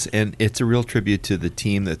really is, and it's a real tribute to the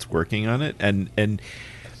team that's working on it. And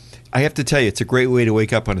I have to tell you, it's a great way to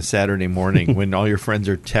wake up on a Saturday morning when all your friends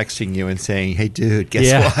are texting you and saying, "Hey, dude,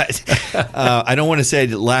 guess what?" I don't want to say I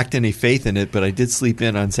lacked any faith in it, but I did sleep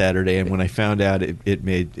in on Saturday, and when I found out,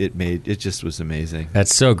 it just was amazing.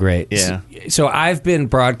 That's so great. Yeah. So I've been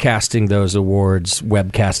broadcasting those awards,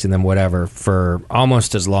 webcasting them, whatever, for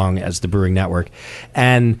almost as long as the Brewing Network,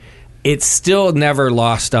 and it's still never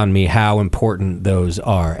lost on me how important those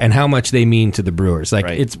are and how much they mean to the brewers. Like,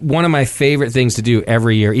 It's one of my favorite things to do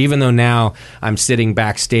every year, even though now I'm sitting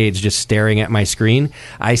backstage just staring at my screen.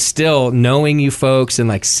 I still, knowing you folks and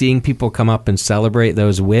like seeing people come up and celebrate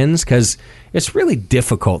those wins, because it's really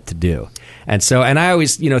difficult to do. And so, and I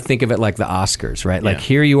always, think of it like the Oscars, right? Like,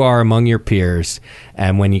 here you are among your peers,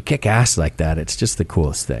 and when you kick ass like that, it's just the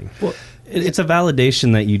coolest thing. Well, it's a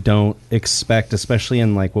validation that you don't expect, especially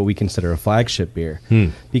in like what we consider a flagship beer.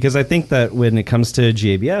 Because I think that when it comes to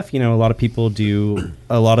GABF, a lot of people do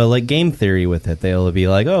a lot of like game theory with it. They'll be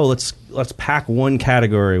like, "Oh, let's pack one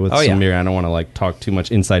category with some beer." I don't want to like talk too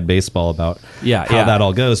much inside baseball about how that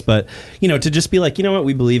all goes, but to just be like, you know what,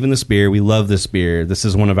 we believe in this beer, we love this beer. This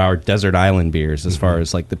is one of our desert island beers as far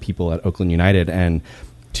as like the people at Oakland United, and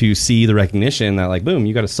to see the recognition that like, boom,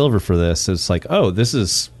 you got a silver for this. It's like, oh, this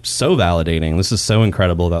is so validating. This is so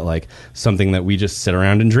incredible that like something that we just sit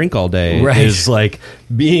around and drink all day is like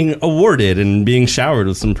being awarded and being showered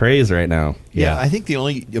with some praise right now. Yeah, I think the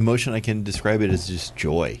only emotion I can describe it is just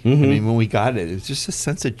joy. I mean, when we got it, it was just a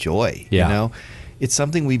sense of joy. It's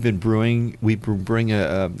something we've been brewing. We've been brewing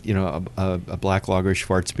a black lager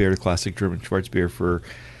Schwarzbier, classic German Schwarzbier for,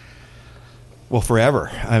 well, forever.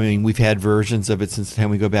 I mean, we've had versions of it since the time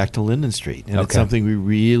we go back to Linden Street. And it's something we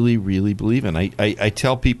really, really believe in. I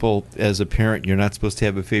tell people as a parent, you're not supposed to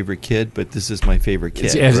have a favorite kid, but this is my favorite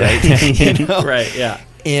kid, right? Right, yeah.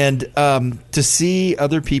 And to see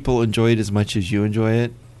other people enjoy it as much as you enjoy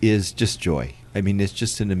it is just joy. I mean, it's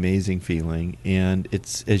just an amazing feeling. And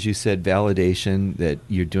it's, as you said, validation that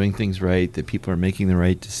you're doing things right, that people are making the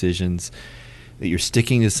right decisions, that you're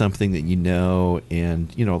sticking to something that you know,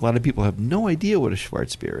 and a lot of people have no idea what a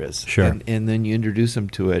Schwarzbier is. Sure. And then you introduce them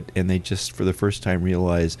to it, and they just for the first time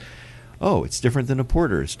realize, oh, it's different than a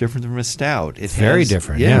porter, it's different from a stout. It's very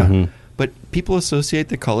different. Yeah. Mm-hmm. But people associate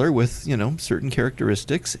the color with certain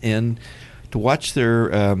characteristics, and to watch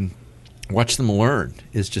them learn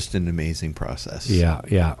is just an amazing process. Yeah,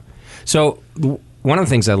 yeah. So one of the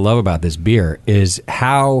things I love about this beer is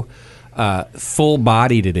how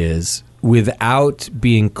full-bodied it is, without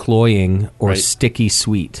being cloying or sticky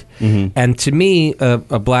sweet. And to me, a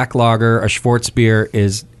black lager, a Schwarzbier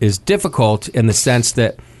is difficult in the sense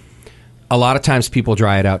that a lot of times people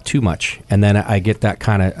dry it out too much, and then I get that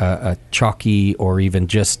kind of a chalky or even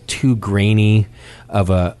just too grainy of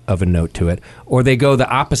a note to it. Or they go the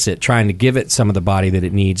opposite, trying to give it some of the body that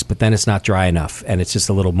it needs, but then it's not dry enough, and it's just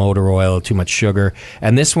a little motor oil, too much sugar.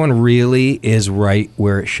 And this one really is right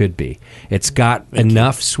where it should be. It's got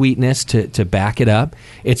enough sweetness to back it up.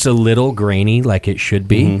 It's a little grainy, like it should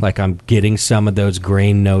be. Like I'm getting some of those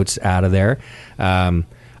grain notes out of there.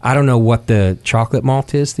 I don't know what the chocolate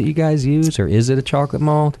malt is that you guys use, or is it a chocolate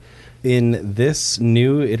malt? In this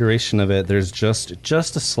new iteration of it, there's just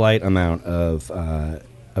a slight amount of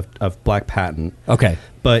black patent. Okay.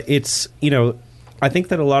 But it's, I think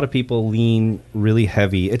that a lot of people lean really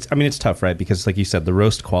heavy. It's tough, right? Because like you said, the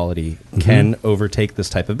roast quality can overtake this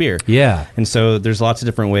type of beer. Yeah. And so there's lots of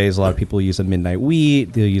different ways. A lot of people use a midnight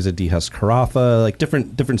wheat. They'll use a dehusked carafa, like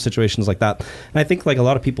different situations like that. And I think like a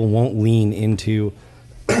lot of people won't lean into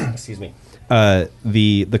excuse me,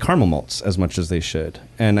 the caramel malts as much as they should.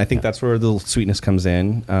 And I think that's where the sweetness comes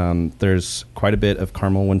in. There's quite a bit of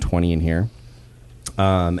caramel 120 in here.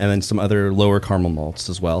 And then some other lower caramel malts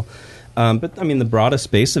as well. But I mean, the broadest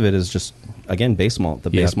base of it is just, again, base malt, the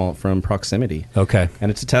base malt from Proximity. Okay. And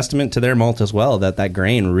it's a testament to their malt as well, that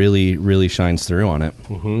grain really, really shines through on it.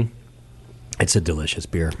 Mm-hmm. It's a delicious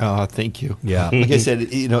beer. Oh, thank you. Yeah. Like I said,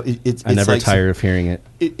 it's I never like tire of hearing it.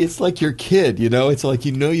 It's like your kid, It's like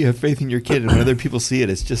you have faith in your kid, and when other people see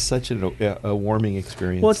it, it's just such a warming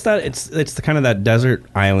experience. Well, it's the kind of that desert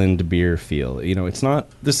island beer feel. It's not.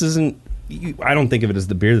 This isn't. I don't think of it as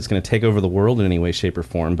the beer that's going to take over the world in any way, shape, or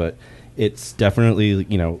form. But it's definitely,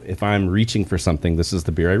 if I'm reaching for something, this is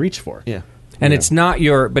the beer I reach for. Yeah. And it's not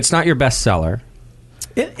your bestseller.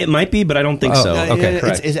 It might be, but I don't think so. Okay,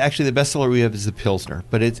 correct. It's actually the bestseller we have is the Pilsner,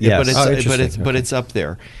 but it's up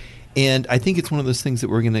there. And I think it's one of those things that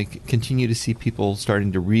we're going to continue to see people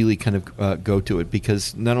starting to really kind of go to it,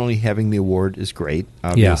 because not only having the award is great,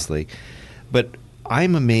 obviously, but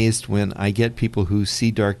I'm amazed when I get people who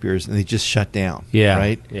see dark beers and they just shut down. Yeah.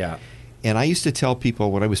 Right? Yeah. And I used to tell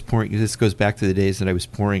people when I was pouring, this goes back to the days that I was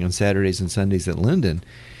pouring on Saturdays and Sundays at Linden,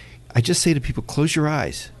 I just say to people, close your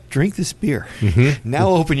eyes. Drink this beer. Mm-hmm. Now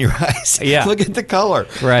open your eyes. Yeah. Look at the color.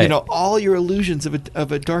 Right. You know, all your illusions of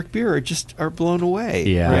a dark beer are blown away.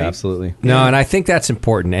 Yeah, right? Absolutely. No, and I think that's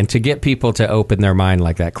important. And to get people to open their mind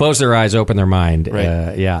like that, close their eyes, open their mind.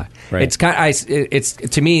 Right. Yeah. Right. It's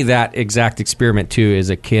to me, that exact experiment too is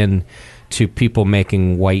akin to people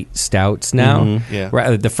making white stouts now. Mm-hmm. Yeah.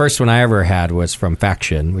 Right, the first one I ever had was from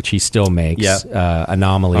Faction, which he still makes. Yeah.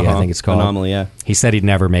 Anomaly, I think it's called. Anomaly, yeah. He said he'd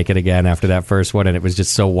never make it again after that first one, and it was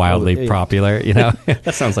just so wildly popular, you know?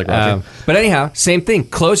 That sounds like Roger. But anyhow, same thing.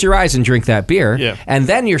 Close your eyes and drink that beer, Yeah. and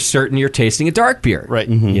then you're certain you're tasting a dark beer. Right.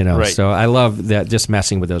 You know, Right. so I love that, just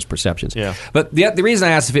messing with those perceptions. Yeah. But the reason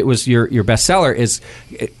I asked if it was your bestseller is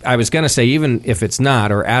I was going to say, even if it's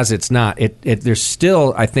not, or as it's not, there's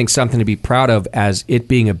still, I think, something to be proud of as it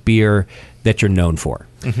being a beer that you're known for.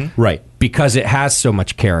 Mm-hmm. Right. Because it has so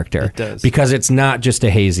much character. It does. Because it's not just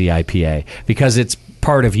a hazy IPA. Because it's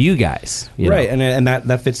part of you guys. You Right, know? and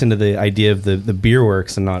that fits into the idea of the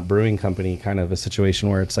Beerworks and not brewing company kind of a situation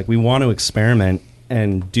where it's like we want to experiment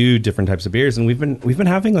and do different types of beers, and we've been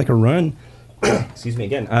having like a run. Excuse me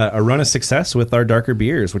again. A run of success with our darker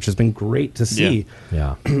beers, which has been great to see.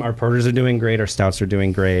 Yeah. Our porters are doing great. Our stouts are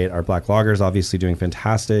doing great. Our black lagers obviously doing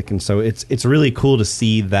fantastic, and so it's really cool to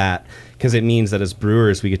see that, because it means that as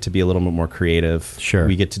brewers we get to be a little bit more creative. Sure.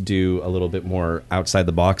 We get to do a little bit more outside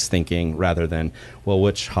the box thinking rather than, well,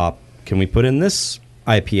 which hop can we put in this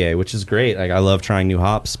IPA, which is great. Like, I love trying new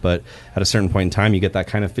hops, but at a certain point in time you get that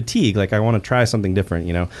kind of fatigue. Like, I want to try something different.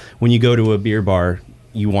 You know, when you go to a beer bar,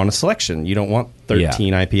 you want a selection. You don't want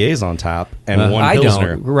 13 IPAs on tap and one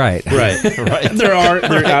Pilsner. Don't. Right. Right. There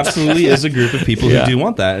absolutely is a group of people who do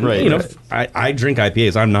want that. And, you know, I drink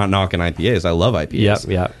IPAs. I'm not knocking IPAs. I love IPAs.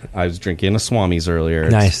 Yep. I was drinking a Swami's earlier.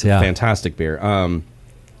 Nice, yeah. Fantastic beer.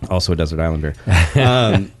 Also a Desert Island beer.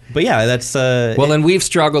 But yeah, that's... well, and we've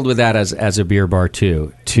struggled with that as a beer bar,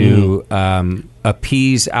 too, to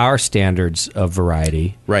appease our standards of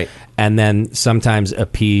variety. Right. And then sometimes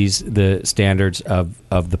appease the standards of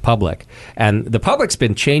the public. And the public's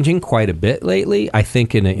been changing quite a bit lately, I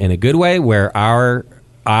think in a good way, where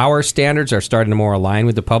our standards are starting to more align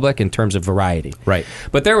with the public in terms of variety. Right.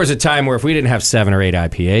 But there was a time where if we didn't have 7 or 8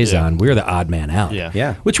 IPAs on, we were the odd man out.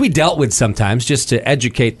 Yeah. Which we dealt with sometimes just to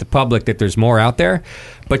educate the public that there's more out there.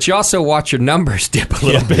 But you also watch your numbers dip a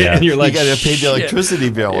little bit, and you're like, you got to pay the electricity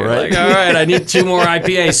bill, you're right? like, all right, I need 2 more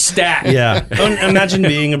IPAs stat. Yeah. Imagine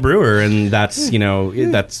being a brewer, and that's, you know,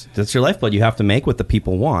 that's your lifeblood. You have to make what the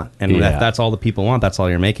people want, and if that's all the people want, that's all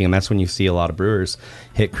you're making, and that's when you see a lot of brewers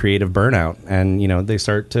hit creative burnout, and you know, they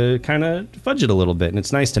start to kind of fudge it a little bit. And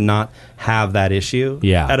it's nice to not have that issue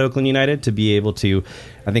at Oakland United, to be able to.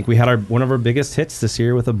 I think we had one of our biggest hits this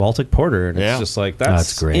year with a Baltic Porter, and it's just like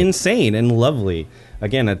that's great. Insane and lovely.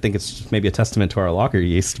 Again, I think it's just maybe a testament to our lager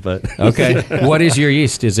yeast, but... Okay. What is your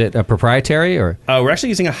yeast? Is it a proprietary, or...? We're actually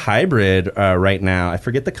using a hybrid right now. I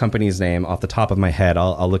forget the company's name off the top of my head.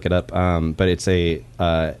 I'll look it up. But it's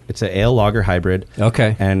an ale lager hybrid.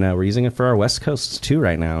 Okay. And we're using it for our West Coast, too,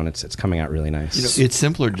 right now, and it's coming out really nice. You know, it's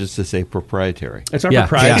simpler just to say proprietary. It's our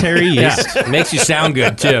proprietary yeast. Yeah. Makes you sound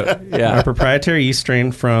good, too. Yeah. Our proprietary yeast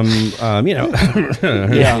strain from, Exactly.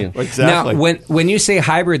 Now, when you say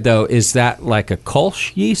hybrid, though, is that like a Kolsch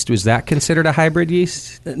yeast? Was that considered a hybrid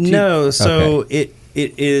yeast? No, so it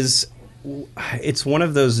is. It's one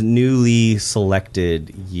of those newly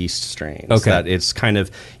selected yeast strains. Okay, that it's kind of,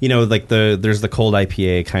 you know, like there's the cold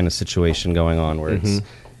IPA kind of situation going on where it's.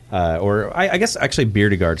 Or I guess actually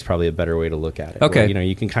Beerdegard is probably a better way to look at it. Okay. Where, you know,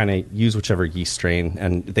 you can kind of use whichever yeast strain,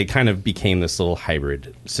 and they kind of became this little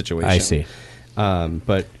hybrid situation. I see.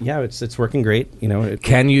 But yeah, it's working great. You know,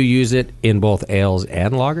 can you use it in both ales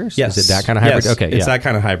and lagers? Yes. Is it that kind of hybrid? Yes. Okay, it's that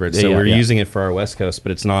kind of hybrid. So we're using it for our West Coast,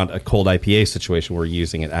 but it's not a cold IPA situation. We're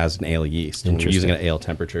using it as an ale yeast, and we're using it at ale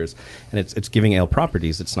temperatures, and it's giving ale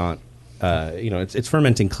properties. It's not, it's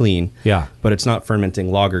fermenting clean. Yeah, but it's not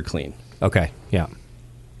fermenting lager clean. Okay, yeah,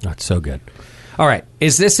 that's so good. All right.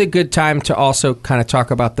 Is this a good time to also kind of talk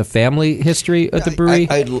about the family history of the brewery?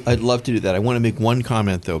 I'd love to do that. I want to make one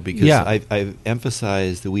comment, though, because I've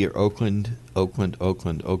emphasized that we are Oakland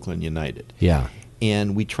United. Yeah.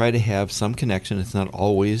 And we try to have some connection. It's not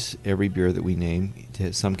always every beer that we name to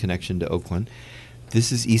have some connection to Oakland.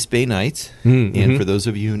 This is East Bay Nights. And for those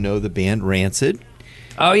of you who know the band Rancid.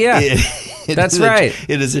 Oh, yeah. That's right.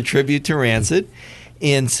 It is a tribute to Rancid.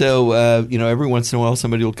 And so, every once in a while,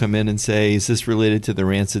 somebody will come in and say, "Is this related to the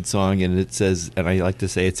Rancid song?" And it says, and I like to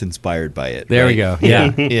say, it's inspired by it. There we go.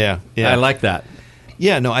 Yeah, yeah. I like that.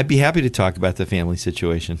 Yeah, no, I'd be happy to talk about the family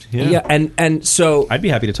situation. Yeah, and so I'd be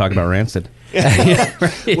happy to talk about Rancid.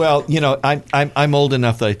 Well, I'm old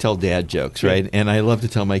enough that I tell dad jokes, right? And I love to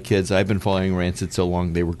tell my kids I've been following Rancid so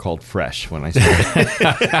long they were called Fresh when I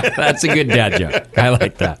started. That's a good dad joke. I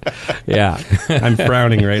like that. Yeah, I'm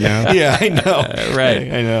frowning right now. Yeah, I know.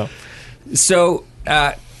 Right, I know. So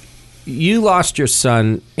you lost your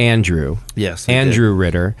son Andrew. Yes, I Andrew did.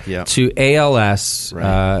 Ritter Yeah. to ALS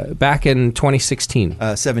Right. back in 2016.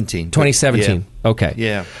 2017. Yeah. Okay.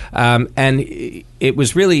 Yeah. And it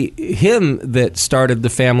was really him that started the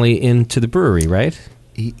family into the brewery, right?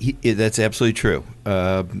 That's absolutely true.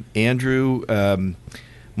 Andrew,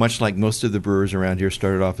 much like most of the brewers around here,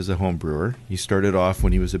 started off as a home brewer. He started off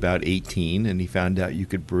when he was about 18, and he found out you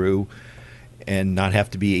could brew and not have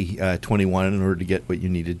to be 21 in order to get what you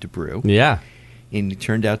needed to brew. Yeah. And he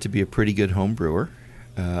turned out to be a pretty good home brewer.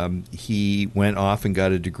 He went off and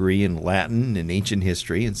got a degree in Latin and ancient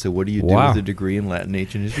history. And so what do you do with a degree in Latin and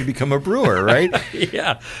ancient history? You become a brewer, right?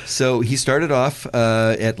 Yeah. So he started off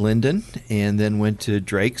at Linden and then went to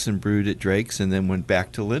Drake's and brewed at Drake's and then went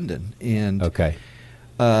back to Linden. And Okay.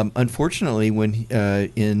 unfortunately, when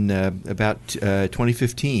in about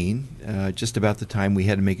 2015, just about the time we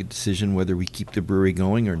had to make a decision whether we keep the brewery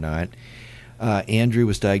going or not, Andrew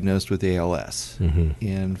was diagnosed with ALS. Mm-hmm.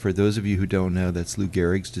 And for those of you who don't know, that's Lou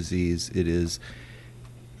Gehrig's disease. It is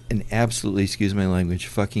an absolutely, excuse my language,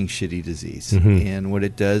 fucking shitty disease. Mm-hmm. And what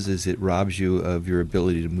it does is it robs you of your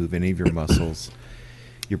ability to move any of your muscles.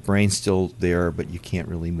 Your brain's still there, but you can't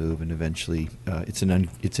really move, and eventually it's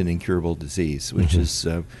an incurable disease, which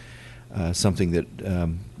Mm-hmm. is something that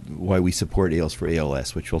why we support Ales for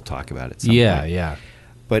ALS, which we'll talk about at some point. Yeah.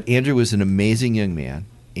 But Andrew was an amazing young man,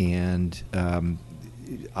 and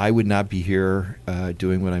I would not be here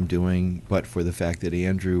doing what I'm doing but for the fact that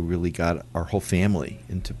Andrew really got our whole family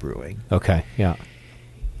into brewing. Okay. Yeah.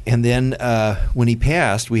 And then when he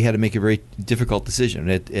passed, we had to make a very difficult decision.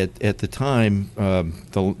 At the time,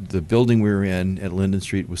 the building we were in at Linden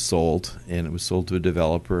Street was sold, and it was sold to a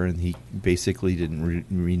developer, and he basically didn't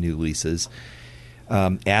renew leases.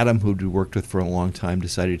 Adam, who we worked with for a long time,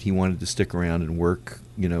 decided he wanted to stick around and work,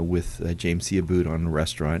 with James Siaboot on the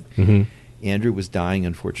restaurant. Mm-hmm. Andrew was dying,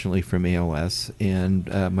 unfortunately, from ALS, and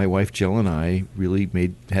my wife Jill and I really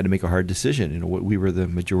had to make a hard decision. We were the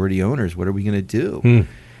majority owners. What are we going to do?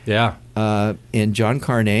 Yeah. And John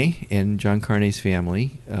Carney and John Carney's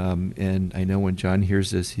family, and I know when John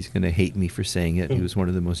hears this, he's going to hate me for saying it. He was one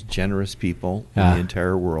of the most generous people in the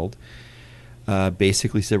entire world.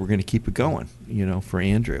 Basically said, we're going to keep it going, for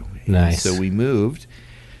Andrew. Nice. And so we moved.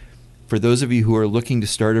 For those of you who are looking to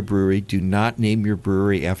start a brewery, do not name your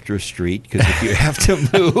brewery after a street, because if you have to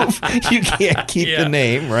move, you can't keep the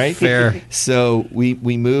name, right? Fair. So we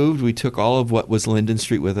moved. We took all of what was Linden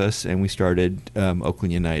Street with us, and we started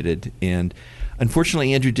Oakland United. And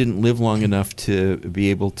unfortunately, Andrew didn't live long enough to be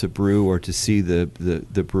able to brew or to see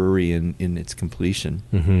the brewery in its completion.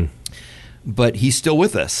 Mm-hmm. But he's still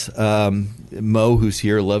with us. Mo, who's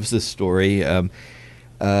here, loves this story.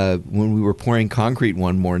 When we were pouring concrete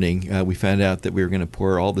one morning, we found out that we were going to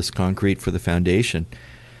pour all this concrete for the foundation.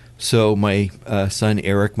 So my son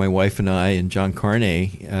Eric, my wife, and I, and John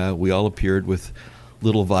Carney, we all appeared with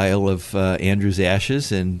little vial of Andrew's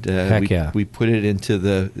ashes, and we put it into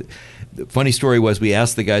the funny story was we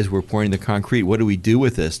asked the guys who were pouring the concrete, what do we do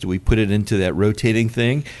with this? Do we put it into that rotating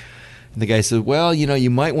thing? And the guy said, well, you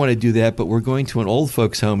might want to do that, but we're going to an old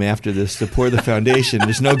folks home after this to pour the foundation.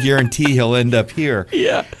 There's no guarantee he'll end up here.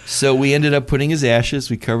 Yeah. So we ended up putting his ashes.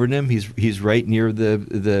 We covered him. He's right near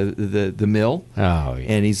the mill. Oh, yeah.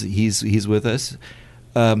 And he's with us.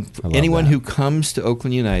 Anyone who comes to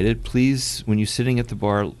Oakland United, please, when you're sitting at the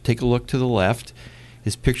bar, take a look to the left.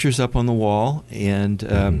 His picture's up on the wall, and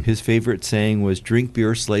his favorite saying was, drink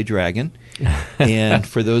beer, slay dragon. And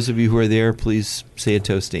for those of you who are there, please say a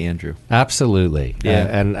toast to Andrew. Absolutely. Yeah.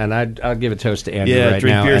 And I'll give a toast to Andrew right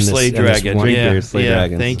drink now. Beer, and slay dragon. Drink beer, slay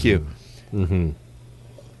dragon. Thank you. Mm-hmm.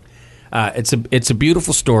 It's a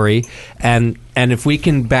beautiful story, and if we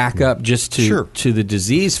can back up just to the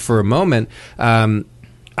disease for a moment,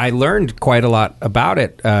 I learned quite a lot about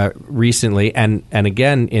it recently, and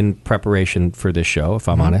again in preparation for this show, if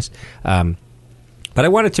I'm honest. But I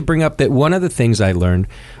wanted to bring up that one of the things I learned,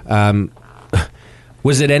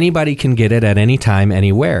 was that anybody can get it at any time,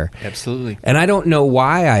 anywhere. Absolutely. And I don't know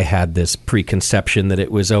why I had this preconception that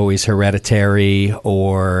it was always hereditary,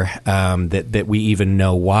 or that we even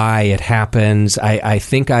know why it happens. I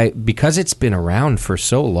think because it's been around for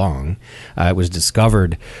so long, it was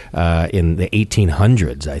discovered in the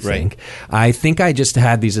 1800s, I think. Right. I think I just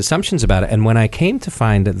had these assumptions about it. And when I came to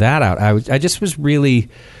find that out, I just was really,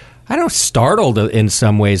 I don't know, startled in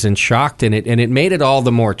some ways and shocked, and it made it all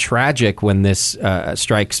the more tragic when this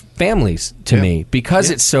strikes families to me, because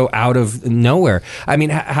it's so out of nowhere. I mean,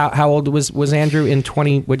 how old was Andrew in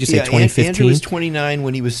 2015? Andrew was 29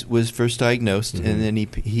 when he was first diagnosed, and then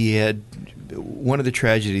he had, one of the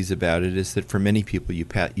tragedies about it is that for many people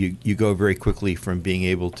you go very quickly from being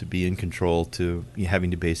able to be in control to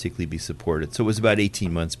having to basically be supported. So it was about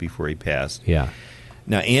 18 months before he passed. Yeah.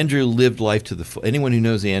 Now, Andrew lived life to the full. Anyone who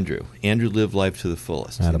knows Andrew lived life to the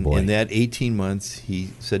fullest. In that 18 months, he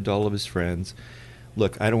said to all of his friends,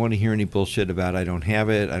 look, I don't want to hear any bullshit about I don't have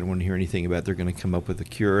it. I don't want to hear anything about they're going to come up with a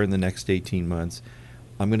cure in the next 18 months.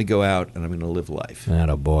 I'm going to go out and I'm going to live life.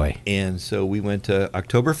 Attaboy. And so we went to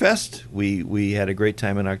Oktoberfest. We had a great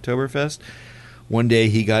time in Oktoberfest. One day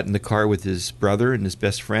he got in the car with his brother and his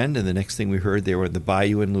best friend, and the next thing we heard, they were in the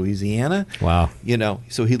bayou in Louisiana. Wow!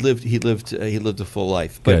 So he lived a full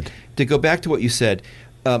life. But Good. To go back to what you said,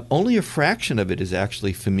 only a fraction of it is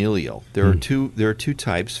actually familial. There are two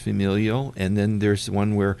types: familial, and then there's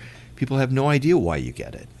one where people have no idea why you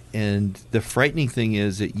get it. And the frightening thing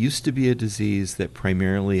is, it used to be a disease that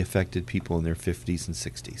primarily affected people in their 50s and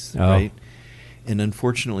 60s, right? And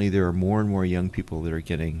unfortunately, there are more and more young people that are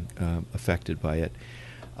getting affected by it.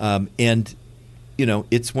 And,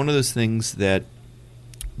 it's one of those things that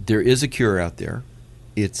there is a cure out there.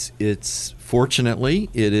 It's fortunately,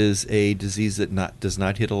 it is a disease that does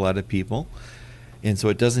not hit a lot of people. And so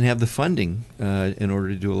it doesn't have the funding in order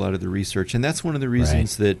to do a lot of the research. And that's one of the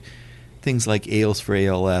reasons that things like ALS for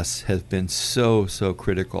ALS have been so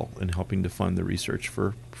critical in helping to fund the research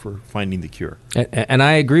for finding the cure. And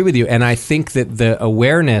I agree with you. And I think that the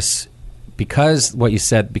awareness, because what you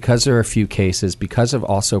said, because there are a few cases, because of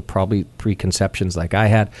also probably preconceptions like I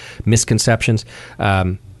had, misconceptions,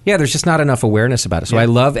 there's just not enough awareness about it. So I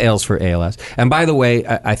love ALS for ALS. And by the way,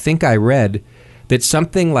 I think I read that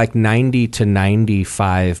something like 90 to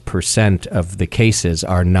 95% of the cases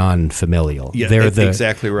are non-familial. Yeah,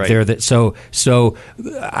 exactly right. So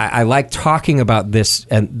I like talking about this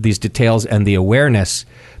and these details and the awareness,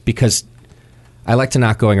 because I like to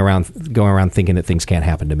not going around thinking that things can't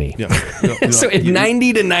happen to me. Yeah. So if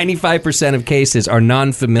 90 to 95% of cases are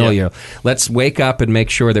non-familial, let's wake up and make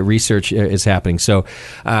sure that research is happening. So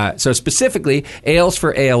specifically, ALS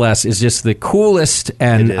for ALS is just the coolest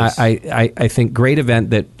and I think great event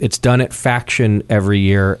that it's done at Faction every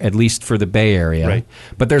year, at least for the Bay Area. Right.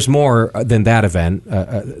 But there's more than that event.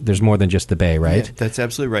 There's more than just the Bay, right? Yeah, that's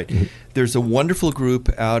absolutely right. Mm-hmm. There's a wonderful group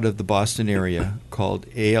out of the Boston area called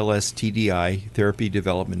ALS TDI, Therapy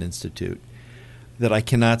Development Institute, that I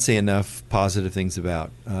cannot say enough positive things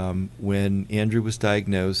about. When Andrew was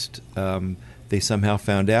diagnosed, they somehow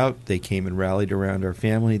found out. They came and rallied around our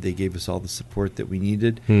family. They gave us all the support that we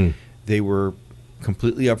needed. They were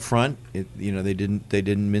completely upfront. They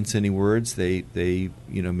didn't mince any words. They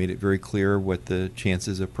made it very clear what the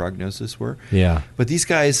chances of prognosis were. Yeah. But these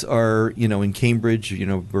guys are in Cambridge,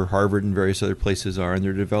 where Harvard and various other places are, and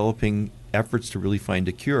they're developing efforts to really find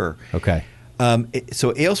a cure. Okay.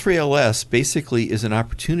 So ALS for ALS basically is an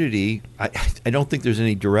opportunity. I don't think there's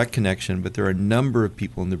any direct connection, but there are a number of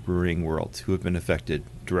people in the brewing world who have been affected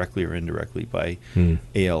directly or indirectly by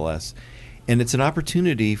ALS. And it's an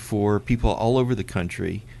opportunity for people all over the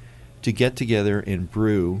country to get together and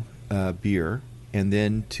brew beer, and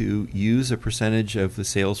then to use a percentage of the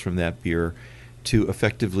sales from that beer to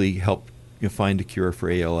effectively help find a cure for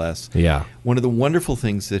ALS. Yeah. One of the wonderful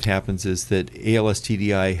things that happens is that ALS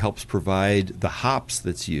TDI helps provide the hops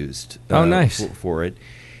that's used nice. for it.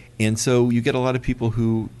 And so you get a lot of people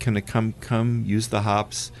who can come use the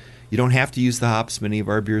hops. You don't have to use the hops. Many of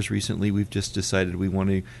our beers recently, we've just decided we want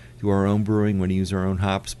to do our own brewing, want to use our own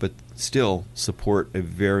hops, but still support a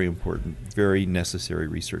very important, very necessary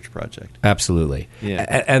research project. Absolutely.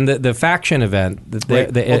 Yeah. And the Faction event,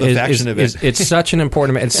 it's such an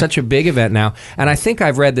important event. It's such a big event now. And I think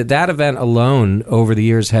I've read that event alone over the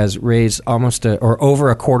years has raised almost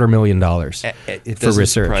over $250,000 it for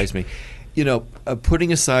research. Surprise me.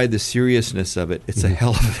 Putting aside the seriousness of it, it's a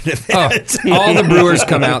hell of an event. All the brewers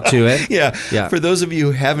come out to it. Yeah. For those of you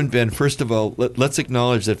who haven't been, first of all, let's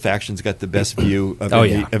acknowledge that Faction's got the best view of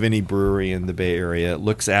any brewery in the Bay Area. It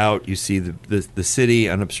looks out, you see the city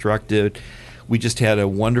unobstructed. We just had a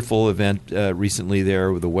wonderful event recently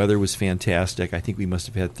there. The weather was fantastic. I think we must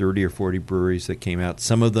have had 30 or 40 breweries that came out.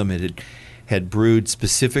 Some of them had brewed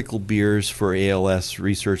specific beers for ALS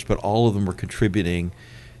research, but all of them were contributing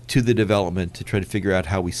to the development to try to figure out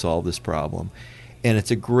how we solve this problem. And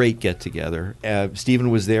it's a great get-together. Stephen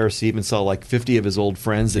was there. Stephen saw like 50 of his old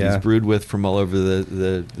friends that he's brewed with from all over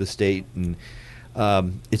the state. And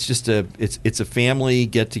it's just it's a family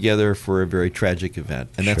get-together for a very tragic event.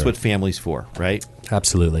 And that's what family's for, right?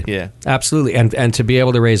 Absolutely. Yeah. Absolutely. And to be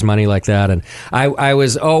able to raise money like that. And I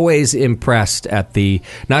was always impressed at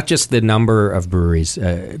not just the number of breweries,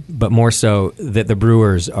 but more so that the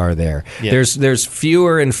brewers are there. Yeah. There's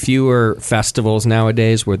fewer and fewer festivals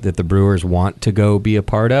nowadays that the brewers want to go be a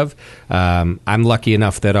part of. I'm lucky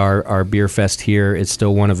enough that our beer fest here is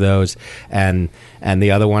still one of those. And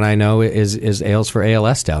the other one I know is Ales for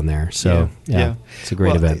ALS down there. So it's a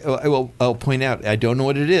great event. I'll point out, I don't know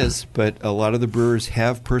what it is, but a lot of the brewers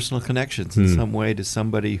have personal connections in some way to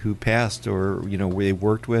somebody who passed or they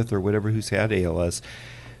worked with or whatever who's had ALS.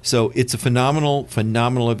 So it's a phenomenal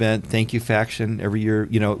event. Thank you, Faction. Every year,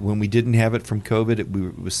 when we didn't have it from COVID, it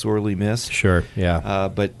was sorely missed. Sure, yeah.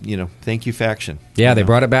 But thank you, Faction. Yeah, they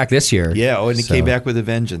brought it back this year. Yeah, and it came back with a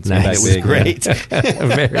vengeance. Nice. It was great.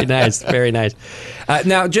 Very nice, very nice.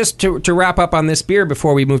 Now, just to wrap up on this beer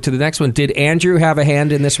before we move to the next one, did Andrew have a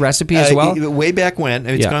hand in this recipe as well? Way back when.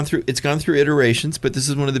 It's gone through iterations, but this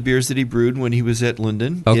is one of the beers that he brewed when he was at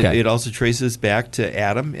Linden. Okay. It also traces back to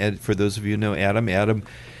Adam. And for those of you who know Adam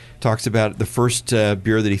talks about the first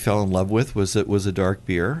beer that he fell in love with was a dark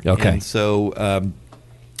beer. Okay. And so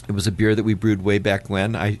it was a beer that we brewed way back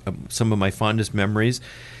when. Some of my fondest memories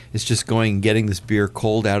is just going and getting this beer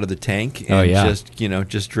cold out of the tank and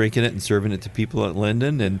just drinking it and serving it to people at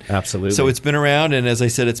Linden. And absolutely. So it's been around, and as I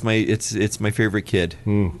said, it's my favorite kid.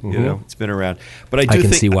 Mm-hmm. It's been around. But I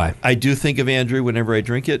can see why. I do think of Andrew whenever I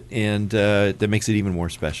drink it, and that makes it even more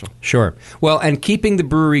special. Sure. Well, and keeping the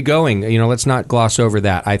brewery going, let's not gloss over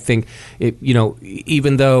that. I think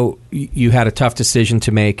even though you had a tough decision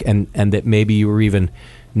to make, and that maybe you were even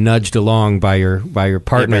nudged along by your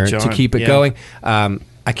partner to keep it going.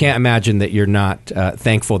 I can't imagine that you're not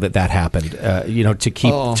thankful that happened.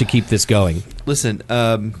 To keep this going. Listen,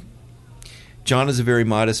 John is a very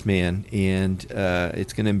modest man, and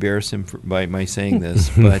it's going to embarrass him by my saying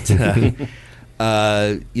this, but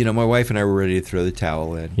my wife and I were ready to throw the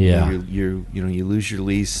towel in. Yeah. You lose your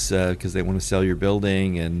lease because they want to sell your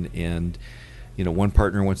building, and one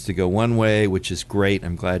partner wants to go one way, which is great.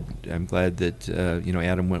 I'm glad that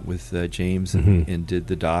Adam went with James and did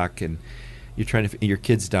the dock, and you're trying to. Your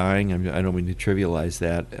kid's dying. I don't mean to trivialize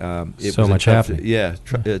that. It so was much happening. Yeah,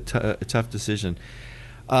 a tough decision.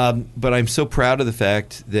 But I'm so proud of the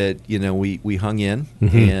fact that we hung in,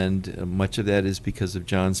 and much of that is because of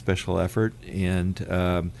John's special effort. And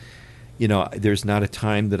there's not a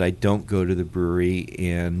time that I don't go to the brewery,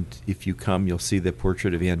 and if you come, you'll see the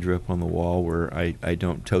portrait of Andrew up on the wall where I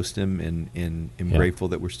don't toast him, and am grateful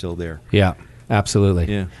that we're still there. Yeah. Absolutely.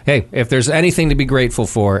 Yeah. Hey, if there's anything to be grateful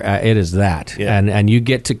for, it is that. Yeah. And you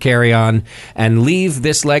get to carry on and leave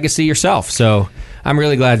this legacy yourself. So I'm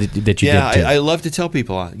really glad that you did too. I love to tell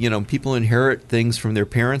people, people inherit things from their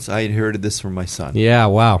parents. I inherited this from my son. Yeah,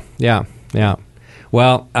 wow. Yeah.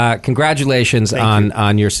 Well, congratulations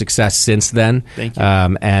on your success since then. Thank you.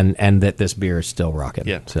 And that this beer is still rocking.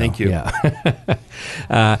 Yeah, thank you.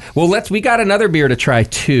 Yeah. Well, we got another beer to try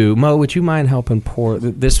too. Mo, would you mind helping pour?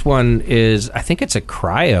 This one I think it's a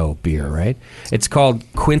cryo beer, right? It's called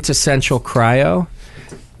Quintessential Cryo.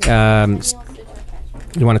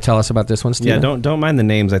 You want to tell us about this one, Steve? Yeah, don't mind the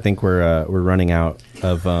names. I think we're running out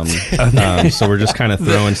of so we're just kind of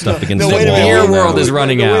throwing stuff against the wall. The beer world is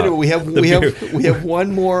running out. We have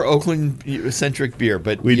one more Oakland centric beer,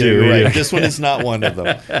 but we do. Right. This one is not one of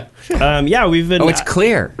them. We've been. Oh, it's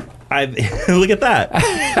clear. Look at that.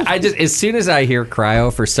 As soon as I hear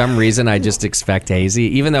cryo, for some reason, I just expect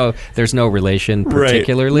hazy, even though there's no relation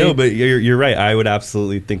particularly. Right. No, but you're right. I would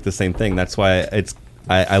absolutely think the same thing. That's why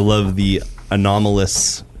I love the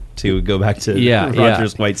anomalous, to go back to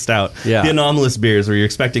Roger's White Stout. Yeah. The anomalous beers where you're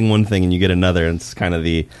expecting one thing and you get another, and it's kind of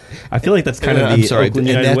I feel like that's kind of the Oakland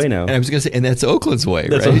United way now. And I was going to say, and that's Oakland's way,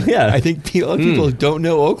 right? I think a lot of people who don't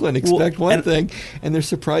know Oakland expect one thing, and they're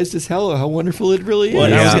surprised as hell how wonderful it really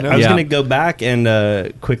is. I was going to go back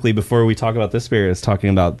and quickly, before we talk about this beer, is talking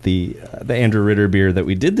about the Andrew Ritter beer that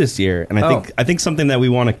we did this year, and I think something that we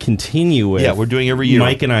want to continue with. Yeah, we're doing every year.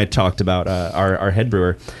 Mike and I talked about, our head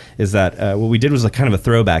brewer, is that what we did was kind of a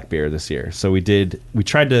throwback beer this year. So we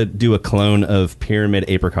tried to do a clone of Pyramid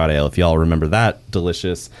Apricot Ale, if y'all remember that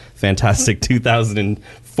delicious, fantastic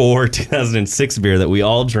 2004, 2006 beer that we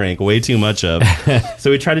all drank way too much of.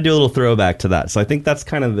 So we tried to do a little throwback to that. So I think that's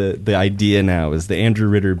kind of the idea now, is the Andrew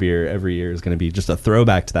Ritter beer every year is going to be just a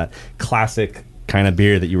throwback to that classic kind of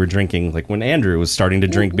beer that you were drinking, like when Andrew was starting to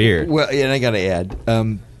drink beer. Well, and I got to add,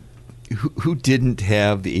 who didn't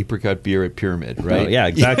have the apricot beer at Pyramid, right? Oh, yeah,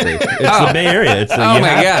 exactly. It's the Bay Area. It's Oh, you my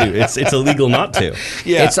have God. to. It's illegal not to.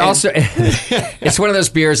 Yeah, It's also it's one of those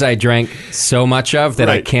beers I drank so much of that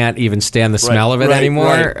I Right. can't even stand the smell of it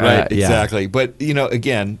anymore. Right, Yeah. exactly. But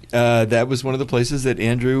again, that was one of the places that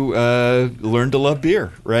Andrew learned to love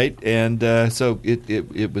beer, right? And so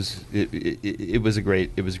it was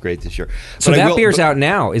great this year. So But I that will- beer's out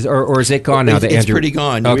now, or is it gone now? It's, that it's Andrew... pretty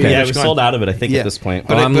gone. Okay. Yeah, It's we gone. sold out of it, I think, Yeah. at this point.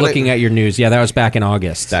 But Oh, I- I'm but I- looking at your news. Yeah, that was back in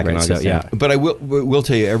August. Back in right, so, August, yeah. But I will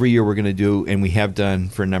tell you, every year we're going to do, and we have done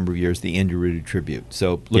for a number of years, the Andrew Ritter tribute.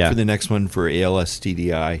 So look Yeah. for the next one for ALS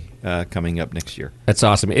TDI coming up next year. That's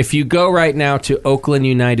awesome. If you go right now to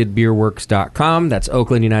OaklandUnitedBeerworks.com, that's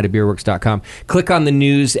OaklandUnitedBeerworks.com, click on the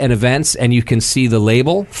news and events, and you can see the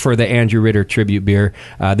label for the Andrew Ritter tribute beer,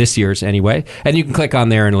 this year's anyway. And you can click on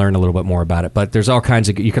there and learn a little bit more about it. But there's all kinds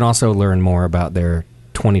of... You can also learn more about their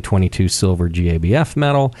 2022 Silver GABF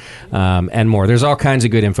medal, and more. There's all kinds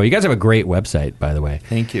of good info. You guys have a great website, by the way.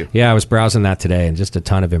 Thank you. Yeah, I was browsing that today, and just a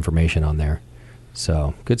ton of information on there.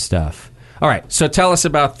 So, good stuff. All right, so tell us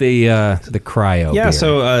about the cryo Yeah, beer.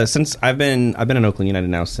 so since I've been in Oakland United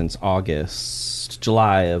now since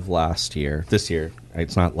July of last year. This year,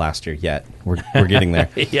 it's not last year yet. We're getting there.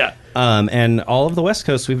 Yeah. And all of the West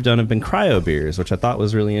Coast we've done have been cryo beers, which I thought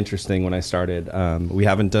was really interesting when I started. We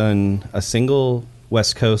haven't done a single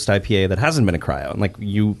West Coast IPA that hasn't been a cryo. And like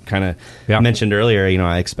you kind of mentioned earlier,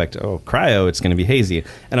 I expect, cryo, it's going to be hazy.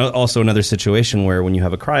 And also another situation where when you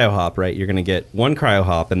have a cryo hop, right, you're going to get one cryo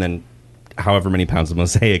hop and then however many pounds of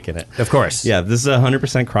mosaic in it. Of course. Yeah, this is 100%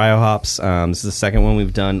 cryo hops. This is the second one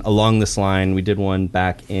we've done along this line. We did one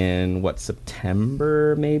back in,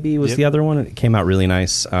 September maybe was the other one. It came out really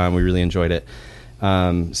nice. We really enjoyed it.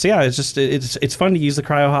 So yeah, it's fun to use the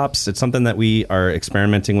cryo hops. It's something that we are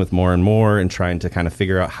experimenting with more and more and trying to kind of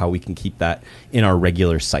figure out how we can keep that in our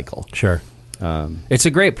regular cycle. Sure. It's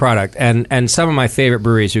a great product, and some of my favorite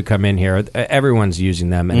breweries who come in here, everyone's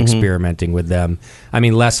using them and experimenting with them. I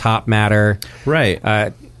mean, less hop matter.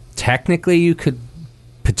 Right. Technically, you could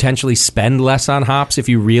potentially spend less on hops if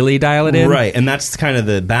you really dial it in. Right, and that's kind of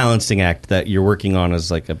the balancing act that you're working on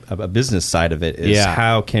as like a business side of it is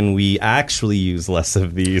how can we actually use less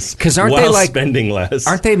of these 'Cause aren't while they like spending less?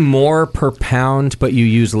 Aren't they more per pound, but you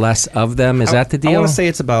use less of them? Is that the deal? I want to say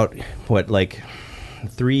it's about, like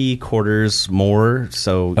 3/4 more,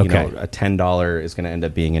 so a $10 is going to end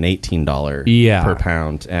up being an $18 per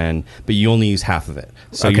pound, but you only use half of it,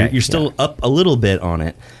 so you're still up a little bit on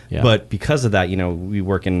it. But because of that, we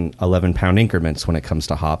work in 11-pound increments when it comes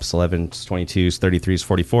to hops, 11s, 22s, 33s,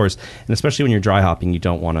 44s, and especially when you're dry hopping, you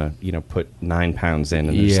don't want to put 9 pounds in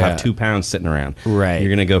and just have 2 pounds sitting around. Right, you're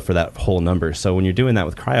going to go for that whole number. So when you're doing that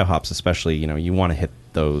with cryo hops, especially, you want to hit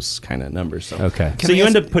those kind of numbers. So so you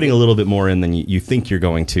end up putting a little bit more in than you think you're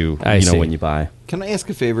going to, when you buy. Can I ask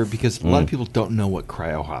a favor? Because a lot of people don't know what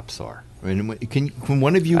cryo hops are. I mean, can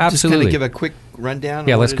one of you just Absolutely. kind of give a quick rundown?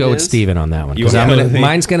 Yeah, of let's what go it with is? Steven on that one. You 'Cause want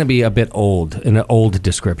mine's going to be a bit old, an old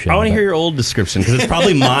description. I want to hear your old description because it's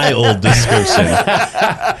probably my old description.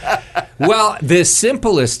 Well, the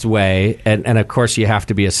simplest way, and of course you have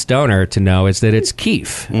to be a stoner to know, is that it's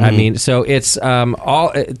keef. I mean, so it's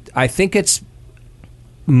I think it's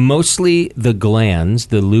mostly the glands,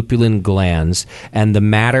 the lupulin glands, and the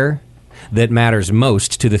matter that matters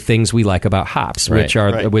most to the things we like about hops, which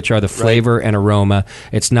are the flavor and aroma.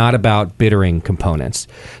 It's not about bittering components.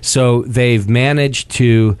 So they've managed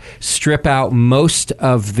to strip out most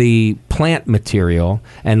of the plant material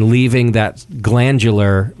and leaving that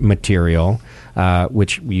glandular material,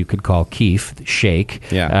 which you could call keef, shake.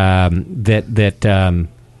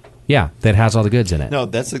 That has all the goods in it. No,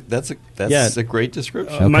 that's a great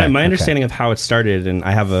description. My understanding of how it started, and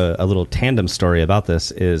I have a little tandem story about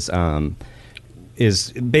this, is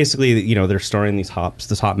basically, they're storing this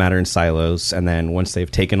hop matter in silos, and then once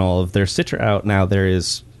they've taken all of their citra out, now there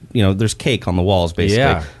is, there's cake on the walls, basically.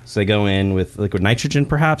 Yeah. So they go in with liquid nitrogen,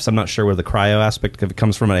 perhaps. I'm not sure where the cryo aspect of it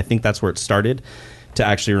comes from, and I think that's where it started, to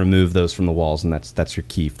actually remove those from the walls, and that's your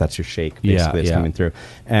keef, that's your shake, basically, that's coming through.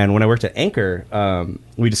 And when I worked at Anchor,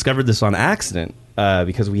 we discovered this on accident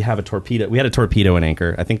because we had a torpedo in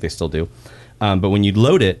Anchor. I think they still do. But when you'd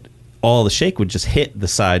load it, all the shake would just hit the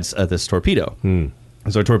sides of this torpedo.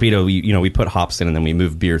 So a torpedo, we put hops in and then we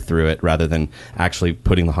move beer through it rather than actually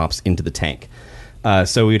putting the hops into the tank.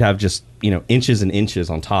 So we'd have just, inches and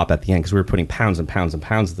inches on top at the end because we were putting pounds and pounds and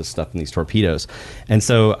pounds of this stuff in these torpedoes. And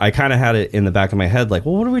so I kind of had it in the back of my head like,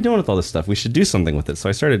 well, what are we doing with all this stuff? We should do something with it. So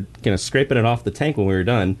I started scraping it off the tank when we were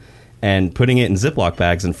done and putting it in Ziploc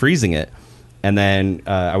bags and freezing it. And then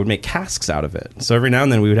I would make casks out of it. So every now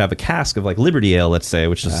and then we would have a cask of like Liberty Ale, let's say,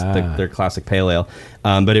 which is their classic pale ale.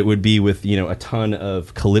 But it would be with, a ton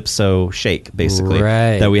of Calypso shake, basically,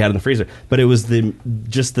 that we had in the freezer. But it was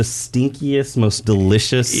just the stinkiest, most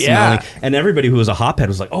delicious smelling. And everybody who was a hophead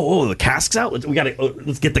was like, oh, the cask's out.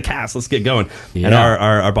 Let's get the cask. Let's get going. Yeah. And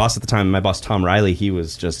our boss at the time, my boss, Tom Riley, he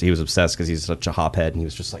was obsessed because he's such a hophead. And he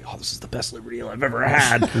was just like, oh, this is the best Liberty Ale I've ever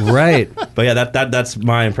had. Right. But yeah, that's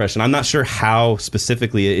my impression. I'm not sure how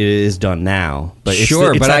specifically it is done now, but it's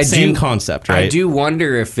that same concept, right? I do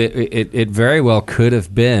wonder if it very well could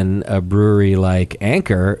have been a brewery like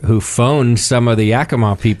Anchor who phoned some of the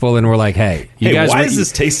Yakima people and were like, hey, why does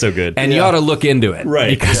this taste so good? And you ought to look into it, right?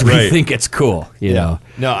 Because we think it's cool, you know.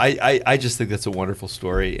 No, I just think that's a wonderful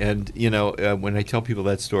story, and when I tell people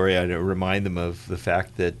that story, I remind them of the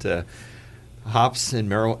fact that hops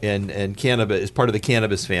and cannabis is part of the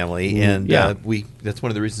cannabis family, and that's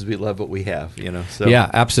one of the reasons we love what we have. So. Yeah,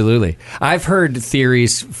 absolutely. I've heard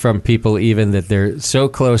theories from people even that they're so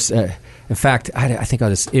close. In fact, I think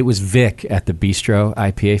it was Vic at the Bistro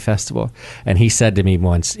IPA Festival, and he said to me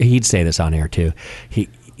once, he'd say this on air too.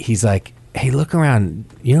 He's like, hey, look around.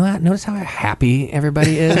 Notice how happy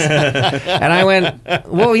everybody is? And I went,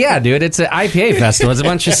 well, yeah, dude, it's an IPA festival. It's a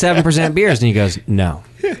bunch of 7% beers. And he goes, no.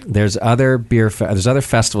 There's other there's other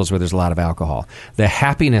festivals where there's a lot of alcohol. The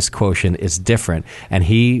happiness quotient is different. And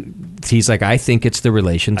he's like, I think it's the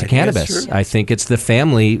relation to cannabis. I think it's the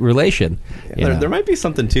family relation. Yeah, there might be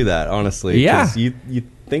something to that, honestly. Yeah. You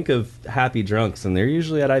think of happy drunks, and they're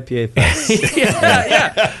usually at IPA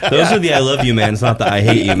fests. Those are the I love you mans, not the I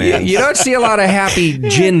hate you mans. You don't see a lot of happy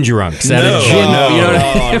gin drunks at a gin.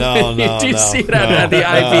 No. You do see it at the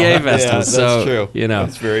IPA festival. Yeah, that's true.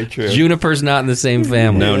 That's very true. Juniper's not in the same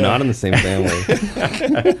family. No, not in the same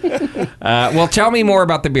family. Well, tell me more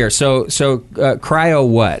about the beer. So Cryo,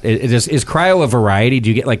 what is Cryo a variety? Do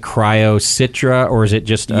you get like Cryo Citra, or is it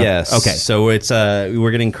just yes? Okay, so it's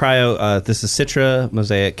we're getting Cryo. This is Citra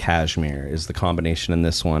Mosaic Cashmere is the combination in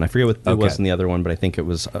this one. I forget what it was in the other one, but I think it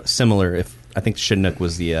was similar. I think Chinook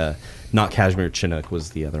was the not Cashmere, Chinook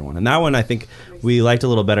was the other one, and that one I think we liked a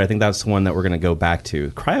little better. I think that's the one that we're going to go back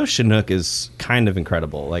to. Cryo Chinook is kind of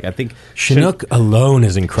incredible. Like I think Chinook alone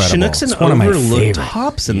is incredible. Chinook's it's an one of my overlooked favorite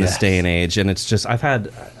hops in this day and age, and it's just I've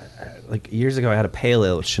had. Like years ago, I had a pale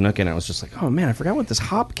ale with Chinook, and I was just like, "Oh man, I forgot what this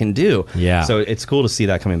hop can do." Yeah. So it's cool to see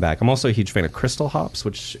that coming back. I'm also a huge fan of crystal hops,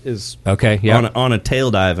 which is on a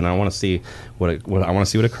tail dive, and I want to see what a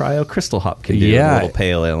cryo crystal hop can do. Yeah. A little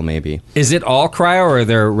pale ale, maybe. Is it all cryo, or are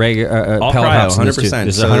there regular all pale cryo? hops? 100%.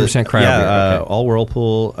 This is 100% cryo. Yeah, beer. all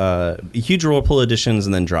Whirlpool, huge Whirlpool editions,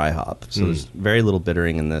 and then dry hop. So there's very little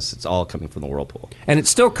bittering in this. It's all coming from the Whirlpool, and it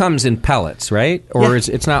still comes in pellets, right? Or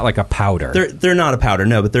it's not like a powder. They're not a powder,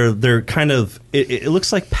 no, but they're kind of. It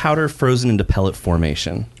looks like powder frozen into pellet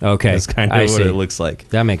formation. Okay. That's kind of what it looks like.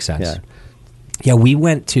 That makes sense. Yeah. Yeah, we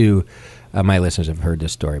went to, my listeners have heard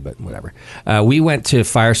this story, but whatever. We went to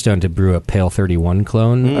Firestone to brew a Pale 31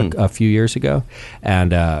 clone a few years ago, and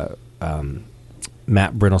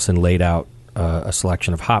Matt Brynelson laid out a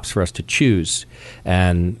selection of hops for us to choose,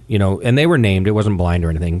 and they were named. It wasn't blind or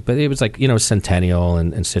anything, but it was like Centennial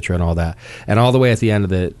and Citra and all that, and all the way at the end of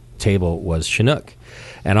the table was Chinook.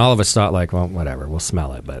 And all of us thought, like, well, whatever, we'll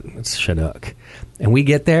smell it, but it's Chinook. And we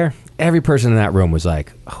get there, every person in that room was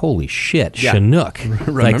like, holy shit, Chinook.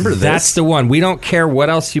 Remember this? That's the one. We don't care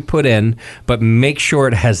what else you put in, but make sure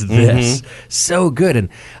it has this. So good. And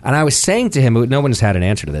I was saying to him, no one's had an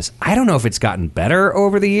answer to this, I don't know if it's gotten better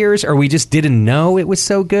over the years, or we just didn't know it was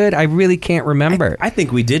so good. I really can't remember. I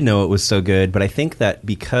think we did know it was so good, but I think that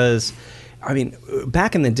because,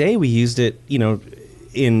 back in the day, we used it,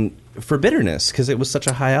 for bitterness because it was such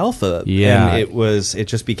a high alpha. Yeah. And it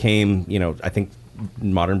just became, I think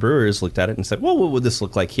modern brewers looked at it and said, well, what would this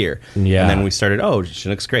look like here? Yeah. And then we started,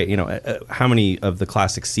 Chinook's great. How many of the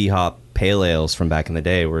classic C-hop pale ales from back in the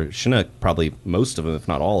day were Chinook? Probably most of them, if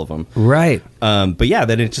not all of them. Right. But yeah,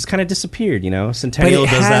 then it just kind of disappeared, Centennial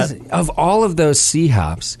does that. Of all of those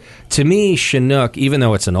C-hops, to me, Chinook, even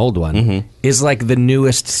though it's an old one, is like the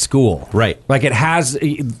newest school. Right. Like it has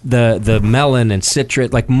the melon and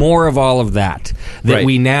citrus, like more of all of that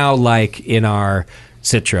we now like in our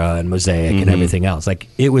Citra and Mosaic and everything else. Like,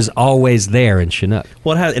 it was always there in Chinook.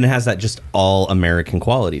 Well, it has that just all American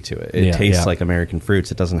quality to it. It tastes like American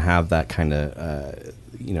fruits. It doesn't have that kind of,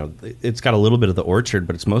 it's got a little bit of the orchard,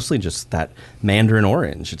 but it's mostly just that mandarin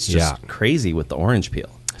orange. It's just crazy with the orange peel.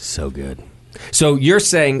 So good. So you're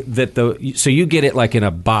saying that so you get it like in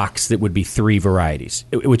a box that would be 3 varieties,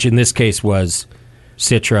 which in this case was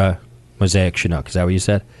Citra, Mosaic, Chinook. Is that what you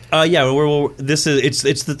said?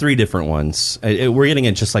 It's the 3 different ones. We're getting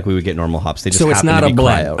it just like we would get normal hops. They just it's not a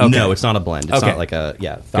blend. Okay. No, it's not a blend. It's not like a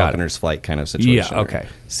Falconer's Flight kind of situation. Yeah, okay.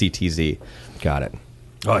 CTZ. Got it.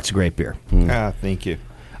 Oh, it's a great beer. Thank you.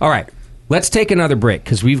 All right. Let's take another break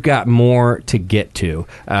because we've got more to get to.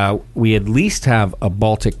 We at least have a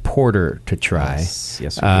Baltic Porter to try. Yes, we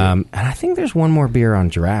do. And I think there's one more beer on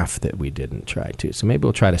draft that we didn't try too. So maybe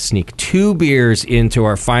we'll try to sneak 2 beers into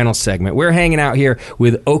our final segment. We're hanging out here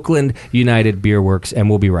with Oakland United Beerworks, and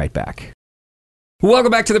we'll be right back.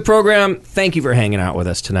 Welcome back to the program. Thank you for hanging out with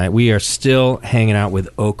us tonight. We are still hanging out with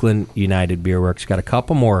Oakland United Beerworks. Got a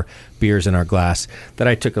couple more beers in our glass that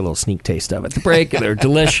I took a little sneak taste of at the break. They're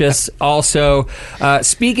delicious. Also,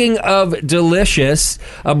 speaking of delicious,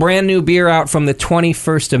 a brand new beer out from the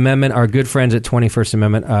 21st Amendment, our good friends at 21st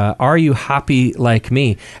Amendment. Are You Hoppy Like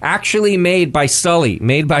Me? Actually made by Sully,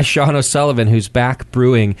 made by Sean O'Sullivan, who's back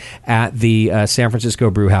brewing at the San Francisco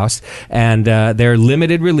Brew House. And their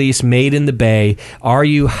limited release, Made in the Bay, Are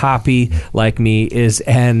You Hoppy Like Me, is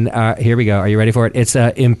here we go. Are you ready for it? It's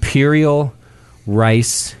a Imperial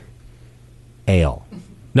Rice Ale.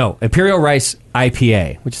 No, Imperial Rice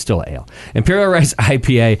IPA, which is still ale. Imperial Rice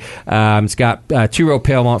IPA. It's got 2-row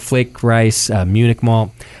pale malt, flake rice, Munich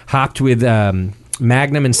malt, hopped with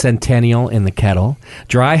Magnum and Centennial in the kettle,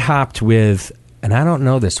 dry hopped with, and I don't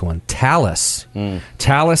know this one, Talus.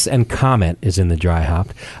 Talus and Comet is in the dry hop.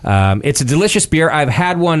 It's a delicious beer. I've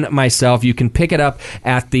had one myself. You can pick it up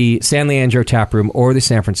at the San Leandro Tap Room or the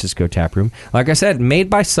San Francisco Tap Room. Like I said, made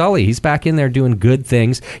by Sully. He's back in there doing good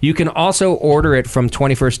things. You can also order it from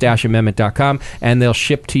 21st-amendment.com, and they'll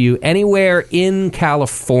ship to you anywhere in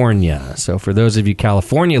California. So for those of you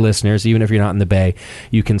California listeners, even if you're not in the Bay,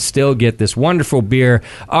 you can still get this wonderful beer.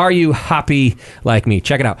 Are You Hoppy Like Me?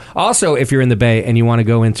 Check it out. Also, if you're in the Bay and you want to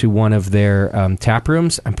go into one of their tap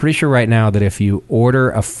rooms, I'm pretty sure right now that if you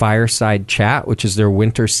order a Fireside Chat, which is their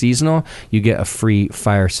winter seasonal, you get a free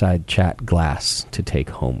Fireside Chat glass to take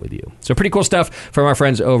home with you. So pretty cool stuff from our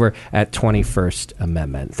friends over at 21st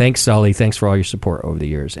Amendment. Thanks, Sully. Thanks for all your support over the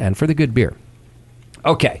years and for the good beer.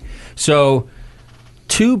 Okay, so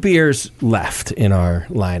 2 beers left in our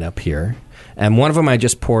lineup here, and one of them I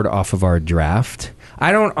just poured off of our draft.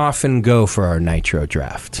 I don't often go for our nitro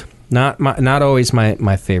draft. Not always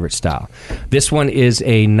my favorite style. This one is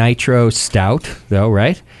a nitro stout, though,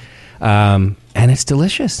 right? And it's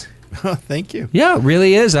delicious. Oh, thank you. Yeah, it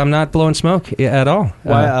really is. I'm not blowing smoke at all.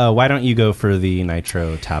 Why don't you go for the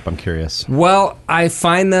nitro tap? I'm curious. Well, I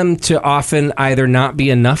find them to often either not be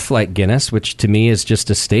enough like Guinness, which to me is just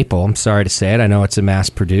a staple. I'm sorry to say it. I know it's a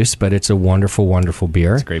mass-produced, but it's a wonderful, wonderful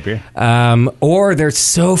beer. It's a great beer. Or they're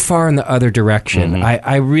so far in the other direction.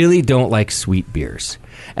 I really don't like sweet beers.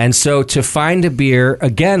 And so to find a beer,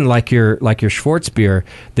 again, like your Schwartz beer,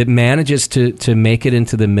 that manages to make it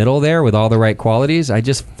into the middle there with all the right qualities, I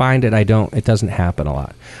just find it doesn't happen a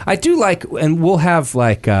lot. I do like, and we'll have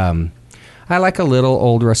like, I like a little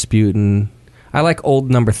Old Rasputin. I like Old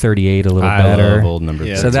Number 38 a little better. I love Old Number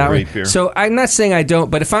 38. Yeah, that's a great beer. So I'm not saying I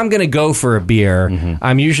don't, but if I'm going to go for a beer,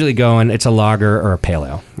 I'm usually going, it's a lager or a pale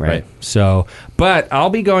ale, right? So, but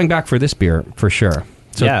I'll be going back for this beer for sure.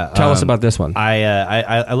 So tell us about this one.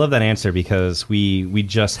 I love that answer because we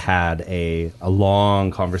just had a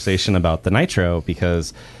long conversation about the nitro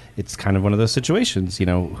because it's kind of one of those situations,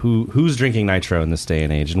 who's drinking nitro in this day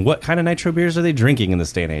and age and what kind of nitro beers are they drinking in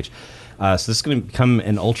this day and age? So this is going to become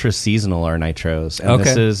an ultra seasonal, our nitros, and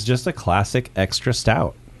this is just a classic extra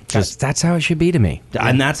stout. That's how it should be to me.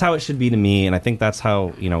 And that's how it should be to me, and I think that's how,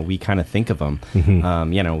 we kind of think of them.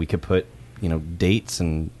 We could put dates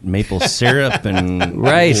and maple syrup and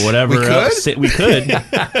whatever else. We could.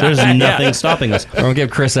 There's nothing stopping us. Don't give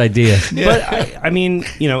Chris ideas. But I mean,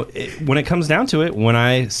 when it comes down to it, when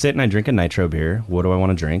I sit and I drink a nitro beer, what do I want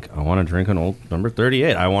to drink? I want to drink an Old Number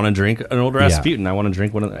 38. I want to drink an Old Rasputin. I want to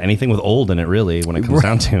drink anything with old in it, really, when it comes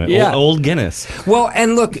down to it. Yeah. Old Guinness. Well,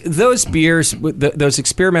 and look, those beers, those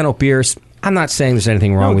experimental beers, I'm not saying there's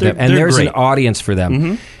anything wrong with them. And there's an audience for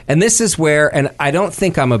them. And this is where, and I don't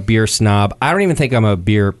think I'm a beer snob. I don't even think I'm a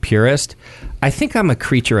beer purist. I think I'm a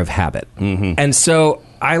creature of habit. And so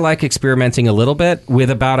I like experimenting a little bit with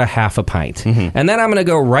about a half a pint. And then I'm going to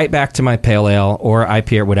go right back to my pale ale or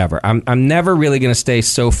IPA or whatever. I'm never really going to stay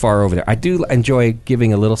so far over there. I do enjoy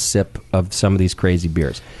giving a little sip of some of these crazy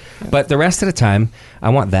beers. But the rest of the time, I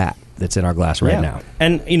want that's in our glass right now.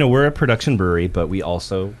 And, we're a production brewery, but we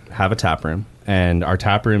also have a tap room. And our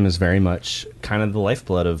tap room is very much kind of the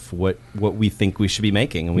lifeblood of what we think we should be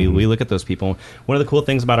making. And we look at those people. One of the cool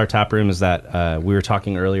things about our tap room is that we were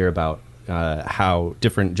talking earlier about how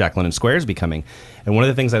different Jack London Square is becoming. And one of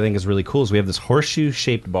the things I think is really cool is we have this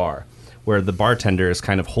horseshoe-shaped bar where the bartender is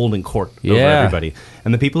kind of holding court over everybody.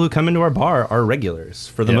 And the people who come into our bar are regulars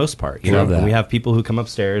for the most part. You know? And we have people who come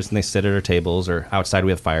upstairs and they sit at our tables, or outside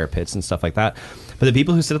we have fire pits and stuff like that. But the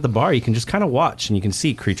people who sit at the bar, you can just kind of watch and you can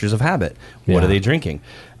see creatures of habit. What are they drinking?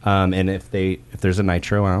 And if there's a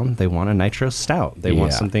nitro out, they want a nitro stout. They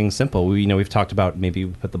want something simple. We've talked about maybe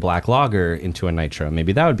put the black lager into a nitro.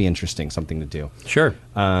 Maybe that would be interesting, something to do. Sure.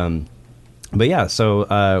 But yeah,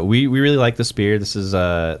 so we really like this beer. This is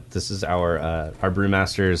our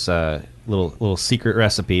brewmaster's little secret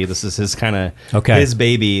recipe. This is his kind of his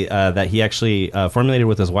baby that he actually formulated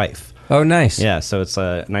with his wife. Oh, nice. Yeah, so it's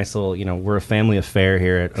a nice little, we're a family affair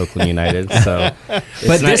here at Oakland United. So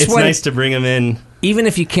it's nice to bring them in. Even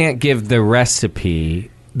if you can't give the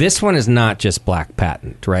recipe, this one is not just black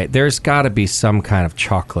patent, right? There's got to be some kind of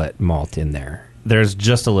chocolate malt in there. There's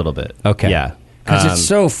just a little bit. Okay. Yeah. Because it's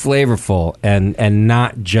so flavorful and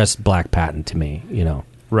not just black patent to me,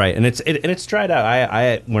 Right, and it's dried out.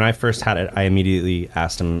 I when I first had it, I immediately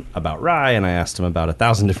asked him about rye, and I asked him about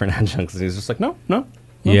 1,000 different adjuncts, and he's just like, no,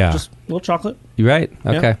 just a little chocolate. You're right.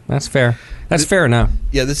 Okay, that's fair. That's fair enough.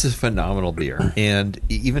 Yeah, this is phenomenal beer, and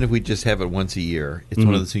even if we just have it once a year, it's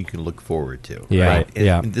one of those things you can look forward to. Yeah, right?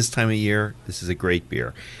 yeah. And this time of year, this is a great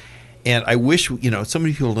beer. And I wish, so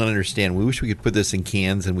many people don't understand. We wish we could put this in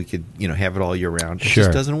cans and we could, have it all year round. It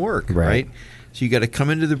just doesn't work, right? So you got to come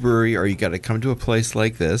into the brewery, or you got to come to a place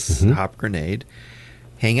like this, Hop Grenade,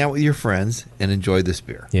 hang out with your friends, and enjoy this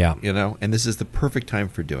beer. Yeah. And this is the perfect time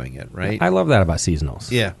for doing it, right? I love that about seasonals.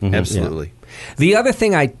 Yeah, absolutely. Yeah. The other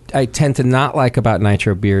thing I tend to not like about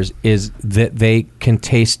nitro beers is that they can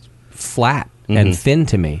taste flat and thin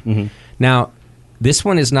to me. Now, this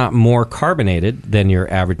one is not more carbonated than your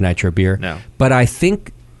average nitro beer. No. But I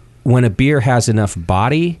think when a beer has enough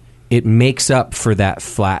body, it makes up for that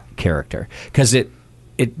flat character. Because it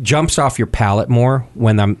jumps off your palate more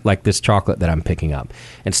when I'm like this chocolate that I'm picking up.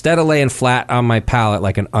 Instead of laying flat on my palate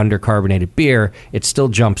like an undercarbonated beer, it still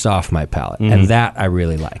jumps off my palate. And that I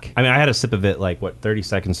really like. I mean, I had a sip of it 30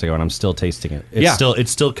 seconds ago, and I'm still tasting it.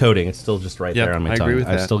 It's still coating. It's still just right there on my tongue. Agree with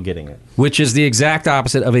that. I'm still getting it. Which is the exact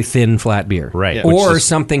opposite of a thin, flat beer. Right. Yeah. Or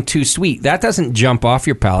something too sweet. That doesn't jump off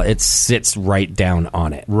your palate. It sits right down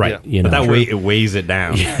on it. Right. Yeah. But that way it weighs it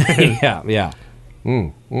down. Yeah.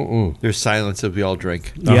 There's silence as we all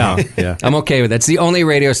drink. Yeah. I'm okay with that. It's the only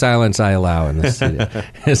radio silence I allow in this studio.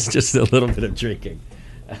 It's just a little bit of drinking.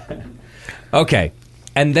 Okay.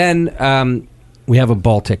 And then we have a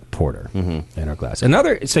Baltic Porter in our glass.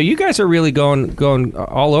 So you guys are really going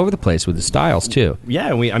all over the place with the styles too.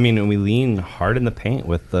 Yeah, and we lean hard in the paint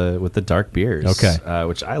with the dark beers. Okay.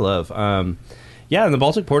 Which I love. And the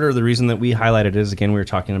Baltic Porter, the reason that we highlighted it is, again, we were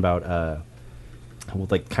talking about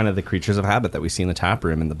kind of the creatures of habit that we see in the tap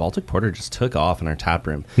room, and the Baltic Porter just took off in our tap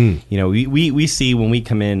room. We see when we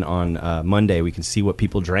come in on Monday, we can see what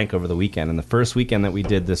people drank over the weekend. And the first weekend that we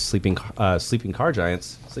did this Sleeping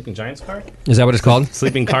Giants car? Is that what it's called?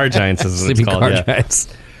 Sleeping Car Giants is what Sleeping it's called. Car Giants.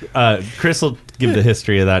 Chris will give the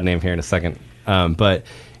history of that name here in a second. But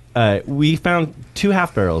we found 2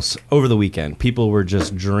 half barrels over the weekend. People were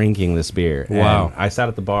just drinking this beer. Wow. And I sat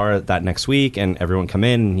at the bar that next week, and everyone come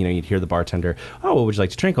in, you'd hear the bartender, oh, what would you like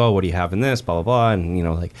to drink? Oh, what do you have in this? Blah, blah, blah.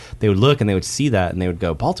 And, they would look and they would see that and they would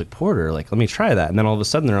go, Baltic Porter, let me try that. And then all of a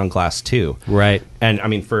sudden they're on glass 2. Right. And, I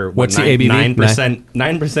mean, for what's the ABV?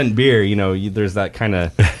 9% beer, there's that kind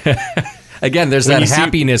of... Again, there's that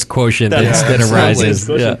happiness quotient that arises.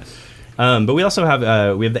 Yeah. But we also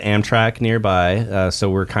have we have the Amtrak nearby, so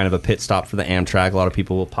we're kind of a pit stop for the Amtrak. A lot of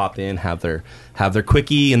people will pop in, have their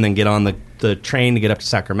quickie, and then get on the train to get up to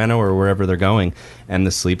Sacramento or wherever they're going. And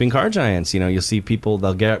the Sleeping Car Giants, you'll see people,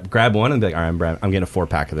 they'll grab one and be like, all right, I'm getting a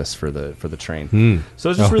 4-pack of this for the train.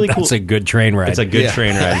 So it's just really cool. It's a good train ride. It's a good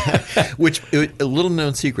train ride. Which, a little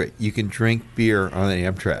known secret, you can drink beer on the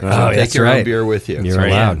Amtrak. Oh, take your own beer with you. You're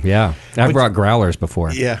allowed, yeah. I've brought growlers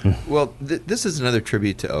before. Yeah. Well, this is another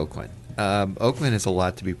tribute to Oakland. Oakland has a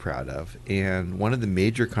lot to be proud of, and one of the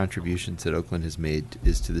major contributions that Oakland has made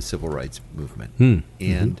is to the civil rights movement.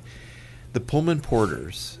 And the Pullman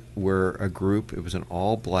Porters were a group. It was an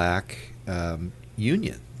all-black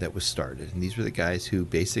union that was started. And these were the guys who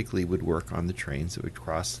basically would work on the trains that would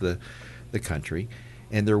cross the country.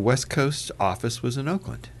 And their West Coast office was in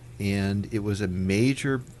Oakland. And it was a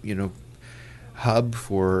major, hub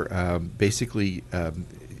for basically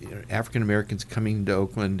African Americans coming to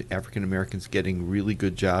Oakland, African Americans getting really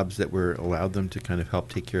good jobs that were allowed them to kind of help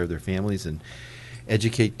take care of their families and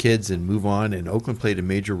educate kids and move on. And Oakland played a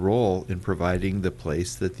major role in providing the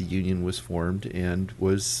place that the union was formed and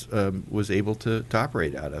was able to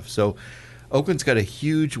operate out of. So Oakland's got a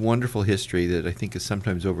huge, wonderful history that I think is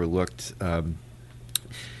sometimes overlooked.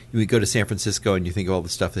 You go to San Francisco and you think of all the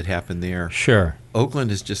stuff that happened there. Sure. Oakland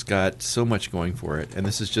has just got so much going for it. And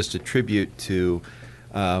this is just a tribute to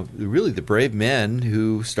really the brave men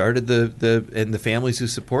who started and the families who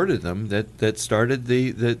supported them that started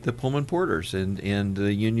the Pullman Porters and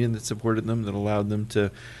the union that supported them, that allowed them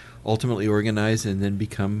to ultimately organize and then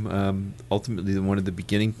become ultimately one of the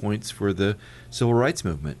beginning points for the civil rights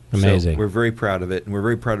movement. Amazing. So we're very proud of it, and we're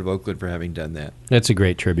very proud of Oakland for having done that. That's a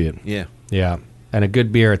great tribute. Yeah. Yeah. And a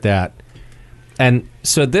good beer at that. And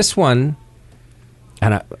so this one,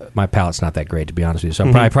 and my palate's not that great, to be honest with you, so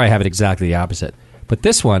I probably have it exactly the opposite. But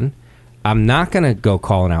this one, I'm not going to go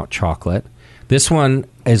calling out chocolate. This one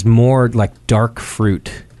is more like dark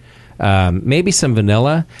fruit. Maybe some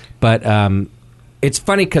vanilla, but it's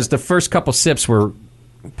funny because the first couple sips were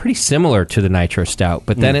pretty similar to the Nitro Stout,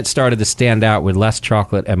 but then it started to stand out with less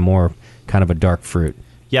chocolate and more kind of a dark fruit.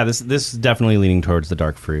 Yeah, this is definitely leaning towards the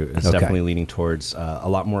dark fruit. It's definitely leaning towards a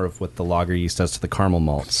lot more of what the lager yeast does to the caramel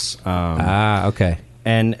malts. Okay.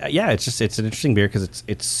 And it's an interesting beer because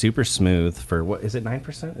it's super smooth for what is it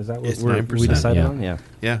 9%? Is that what It's 9%. we decided on? Yeah.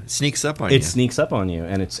 Yeah, it sneaks up on you. It sneaks up on you,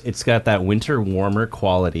 and it's got that winter warmer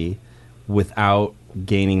quality without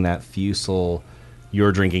gaining that fusel.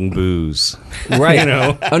 You're drinking booze, Right?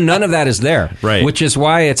 Oh, none of that is there, Right? Which is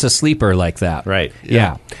why it's a sleeper like that, Right?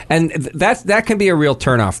 Yeah, and that can be a real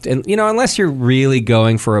turnoff. And unless you're really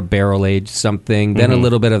going for a barrel aged something, then a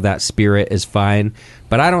little bit of that spirit is fine.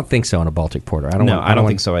 But I don't think so in a Baltic Porter. I don't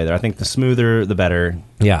think so either. I think the smoother, the better.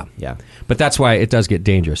 Yeah, Yeah. But that's why it does get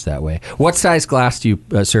dangerous that way. What size glass do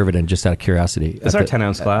you serve it in? Just out of curiosity. It's our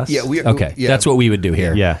 10-ounce glass. Yeah, Okay, that's what we would do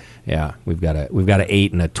here. Yeah. Yeah, we've got an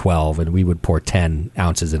 8 and a 12, and we would pour 10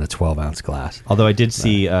 ounces in a 12-ounce glass. Although I did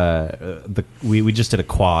see we just did a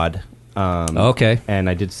quad. Okay. And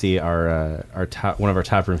I did see one of our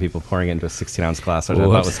taproom people pouring it into a 16-ounce glass, which I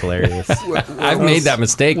thought was hilarious. I've made that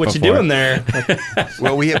mistake. What before. you doing there?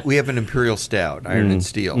 Well, we have an Imperial Stout, iron and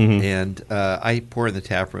steel, and I pour in the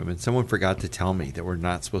tap room, and someone forgot to tell me that we're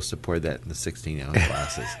not supposed to pour that in the 16-ounce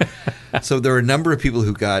glasses. So there were a number of people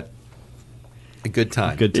who got a good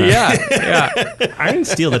time. Yeah. Iron and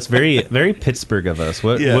steel. That's very, very Pittsburgh of us.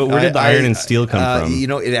 Where did the iron and steel come from?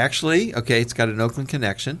 It actually it's got an Oakland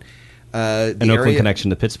connection. Oakland connection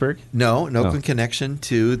to Pittsburgh? No, an Oakland connection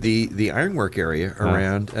to the ironwork area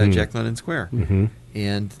around Jack London Square. Mm-hmm.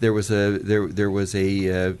 And there was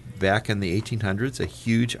a back in the 1800s a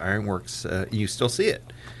huge ironworks. You still see it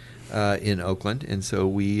in Oakland, and so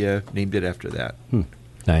we named it after that.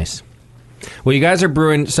 Nice. Well, you guys are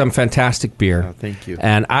brewing some fantastic beer. Oh, thank you.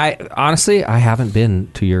 And I haven't been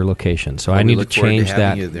to your location, so I need to change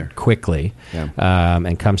that quickly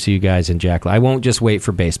and come see you guys in Jack. I won't just wait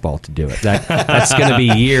for baseball to do it. That's going to be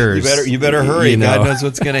years. You better hurry. God knows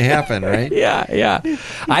what's going to happen, right? Yeah.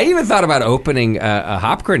 I even thought about opening a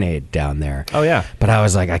hop grenade down there. Oh, yeah. But I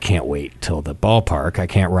was like, I can't wait till the ballpark. I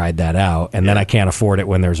can't ride that out, and then I can't afford it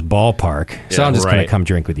when there's a ballpark. So I'm just going to come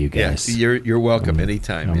drink with you guys. Yeah, you're welcome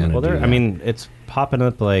anytime, man. Well, it's popping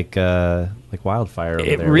up like wildfire over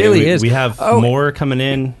there. It really is. We have more coming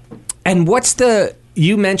in. And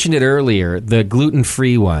you mentioned it earlier, the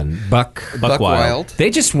gluten-free one, Buck Wild.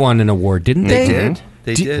 They just won an award, didn't they?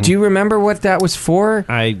 They did. Do you remember what that was for?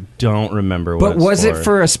 I don't remember what But was it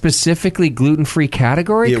for a specifically gluten-free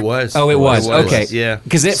category? It was. Oh, it was. Okay. Yeah.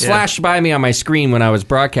 Because it flashed by me on my screen when I was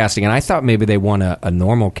broadcasting, and I thought maybe they won a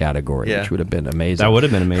normal category, which would have been amazing. That would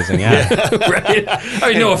have been amazing, yeah. Right? I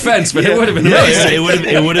mean, no offense, but it would have been amazing.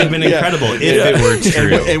 It would have been incredible if it were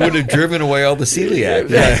true. It would have driven away all the celiac.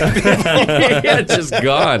 It's just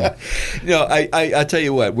gone. No, I tell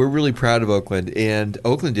you what, we're really proud of Oakland, and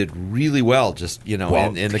Oakland did really well just,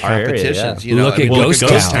 in the competitions. Area, Look at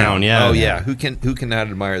Ghost Town. Yeah. Oh, yeah. Who cannot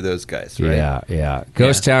admire those guys, right? Yeah.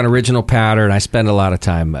 Ghost Town, original pattern. I spend a lot of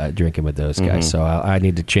time drinking with those guys, so I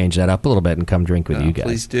need to change that up a little bit and come drink with you guys.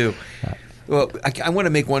 Please do. Well, I want to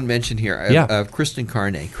make one mention here of Kristen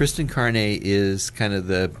Carney. Kristen Carney is kind of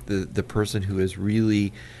the person who has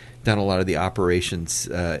really done a lot of the operations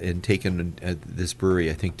and taken this brewery,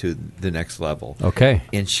 I think, to the next level. Okay.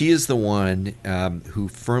 And she is the one who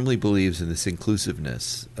firmly believes in this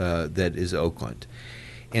inclusiveness that is Oakland.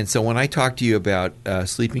 And so when I talk to you about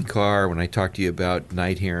Sleeping Car, when I talk to you about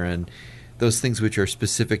Night Heron, those things which are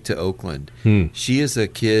specific to Oakland, she is a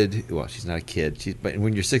kid. Well, she's not a kid. But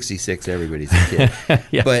when you're 66, everybody's a kid.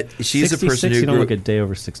 Yeah. But she's a person who you don't grew look a day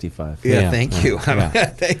over 65. Yeah, thank you. Yeah.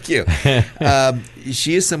 Thank you.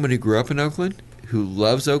 She is someone who grew up in Oakland, who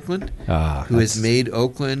loves Oakland, who has made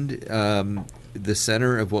Oakland the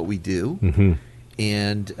center of what we do. Mm-hmm.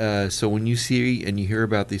 And so when you see and you hear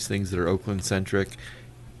about these things that are Oakland-centric,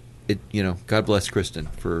 God bless Kristen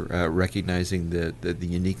for recognizing the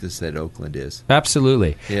uniqueness that Oakland is.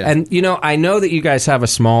 Absolutely. Yeah. And, I know that you guys have a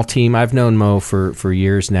small team. I've known Mo for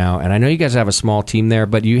years now, and I know you guys have a small team there,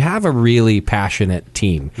 but you have a really passionate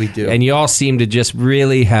team. We do. And you all seem to just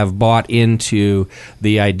really have bought into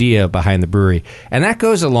the idea behind the brewery. And that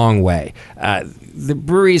goes a long way. The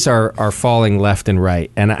breweries are falling left and right,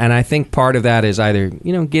 and I think part of that is either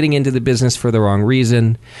getting into the business for the wrong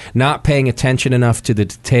reason, not paying attention enough to the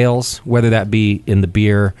details, whether that be in the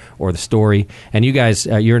beer or the story. And you guys,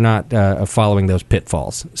 you're not following those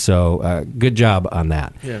pitfalls. So good job on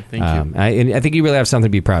that. Yeah, thank you. I think you really have something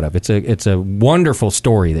to be proud of. It's a wonderful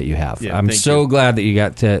story that you have. Yeah, I'm so glad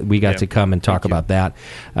that we got to come and talk about that.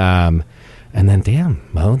 And then, damn,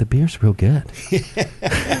 Mo, the beer's real good.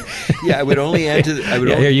 Yeah, I would only add to.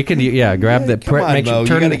 Here, you can grab the. Come on, Mo, you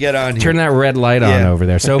gotta get on here. Turn that red light on over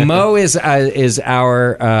there. So Mo is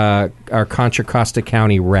our Contra Costa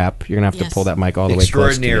County rep. You're gonna have to pull that mic all the way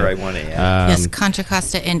close to you. Extraordinaire, I want to add. Yes, Contra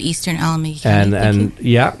Costa and Eastern Alameda County. And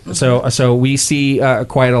yeah, so we see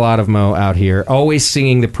quite a lot of Mo out here, always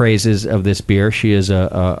singing the praises of this beer. She is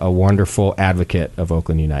a wonderful advocate of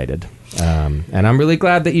Oakland United. And I'm really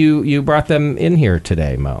glad that you brought them in here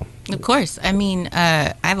today, Mo. Of course. I mean,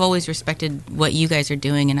 I've always respected what you guys are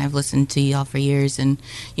doing, and I've listened to y'all for years and,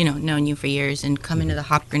 known you for years and come into the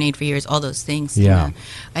Hop Grenade for years, all those things. Yeah. And,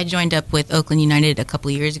 I joined up with Oakland United a couple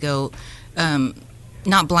of years ago,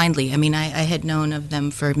 not blindly. I mean, I had known of them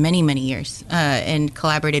for many, many years and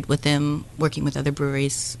collaborated with them, working with other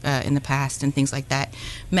breweries in the past and things like that.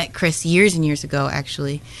 Met Chris years and years ago,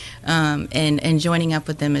 actually, and joining up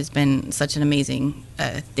with them has been such an amazing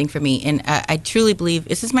thing for me. And I truly believe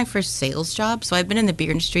this is my first sales job. So I've been in the beer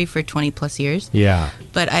industry for 20 plus years. Yeah.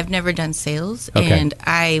 But I've never done sales. Okay. And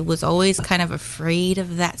I was always kind of afraid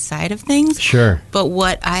of that side of things. Sure. But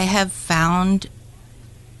what I have found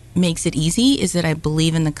makes it easy is that I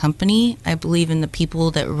believe in the company, I believe in the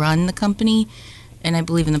people that run the company, and I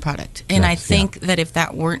believe in the product. And I think that if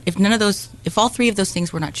all three of those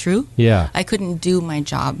things were not true, I couldn't do my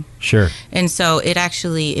job. Sure. And so it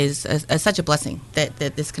actually is such a blessing that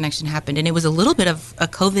this connection happened. And it was a little bit of a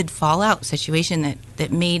COVID fallout situation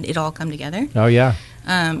that made it all come together. Oh, yeah.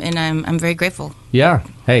 And I'm very grateful. Yeah.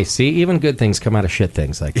 Hey, see, even good things come out of shit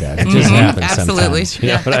things like that. It just happens Absolutely. sometimes. You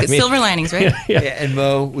know what I mean? Silver linings, right? Yeah, and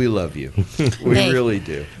Mo, we love you. We really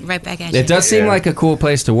do. Right back at you. It does seem like a cool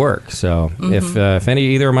place to work. So if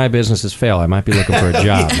either of my businesses fail, I might be looking for a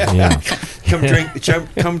job. Yeah. Come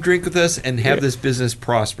drink with us and have this business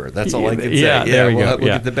prosper. That's all I can say. Yeah, there we go. We'll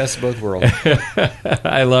get the best of both worlds.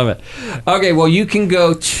 I love it. Okay, well, you can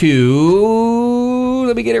go to,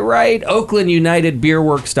 let me get it right,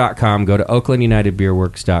 OaklandUnitedBeerworks.com. Go to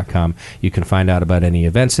OaklandUnitedBeerworks.com. You can find out about any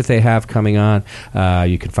events that they have coming on.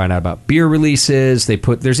 You can find out about beer releases.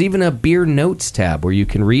 There's even a beer notes tab where you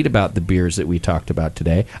can read about the beers that we talked about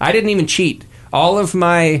today. I didn't even cheat. All of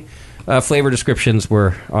my flavor descriptions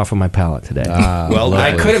were off of my palate today. Well,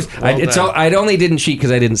 I could have. I only didn't cheat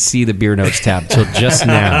because I didn't see the beer notes tab till just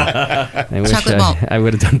now. I wish Chocolate malt. I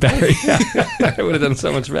would have done better. I would have done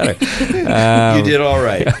so much better. You did all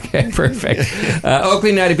right. Okay, perfect.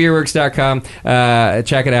 OaklandUnitedBeerworks.com.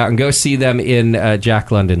 Check it out and go see them in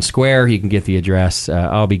Jack London Square. You can get the address.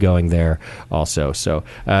 I'll be going there also. So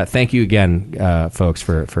thank you again, folks,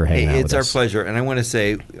 for hanging out with us. It's our pleasure. And I want to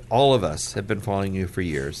say all of us have been following you for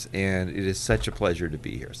years. And it is such a pleasure to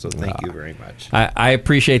be here. So thank you very much. I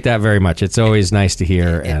appreciate that very much. It's always nice to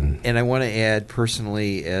hear. And I want to add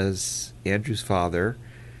personally, as Andrew's father,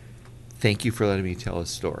 thank you for letting me tell his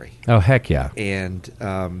story. Oh, heck yeah. And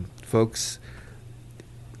folks,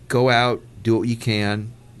 go out, do what you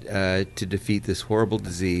can to defeat this horrible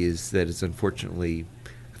disease that is unfortunately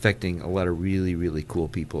affecting a lot of really, really cool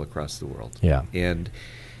people across the world. Yeah. And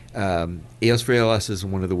ALS for ALS is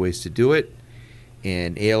one of the ways to do it.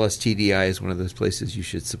 And ALS TDI is one of those places you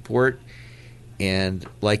should support. And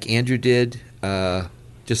like Andrew did,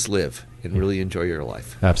 just live. and really enjoy your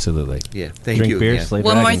life. Absolutely. Yeah, thank Drink you. beer, again. slay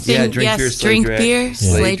One more dragons. thing. Yeah, drink yes, beer, slay drink dragon. beer,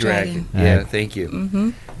 slay dragon. Yeah, thank you. Mm-hmm.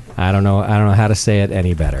 I don't know how to say it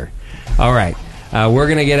any better. All right. We're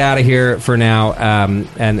going to get out of here for now,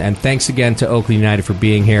 and thanks again to Oakland United for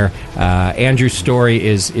being here. Andrew's story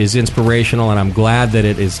is inspirational, and I'm glad that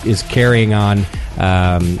it is carrying on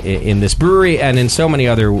in this brewery and in so many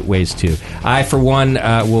other ways too. I, for one,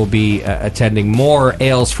 will be attending more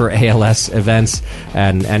Ales for ALS events,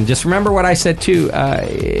 and just remember what I said too.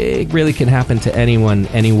 It really can happen to anyone,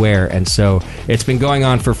 anywhere, and so it's been going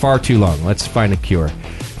on for far too long. Let's find a cure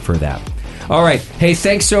for that. All right. Hey,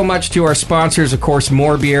 thanks so much to our sponsors, of course,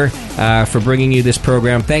 More Beer, for bringing you this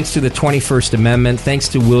program. Thanks to the 21st Amendment. Thanks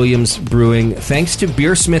to Williams Brewing. Thanks to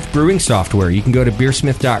Beersmith Brewing Software. You can go to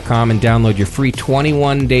beersmith.com and download your free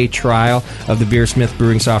 21-day trial of the Beersmith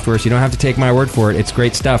Brewing Software. So you don't have to take my word for it. It's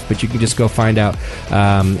great stuff, but you can just go find out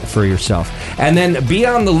for yourself. And then be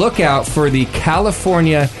on the lookout for the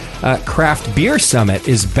California Craft Beer Summit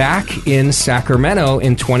is back in Sacramento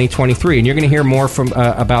in 2023, and you're going to hear more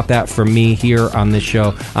about that from me here on this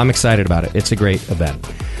show. I'm excited about it. It's a great event.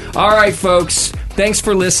 All right, folks. Thanks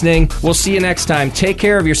for listening. We'll see you next time. Take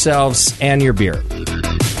care of yourselves and your beer.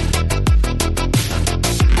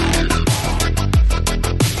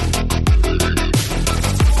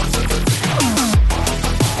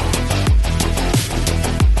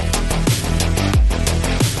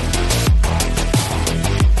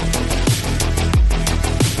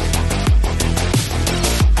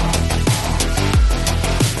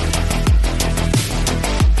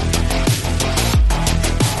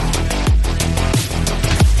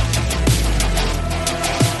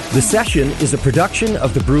 The Session is a production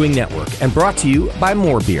of the Brewing Network and brought to you by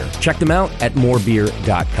More Beer. Check them out at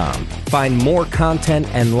morebeer.com. Find more content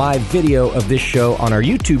and live video of this show on our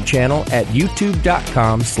YouTube channel at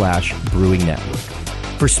youtube.com/Brewing Network.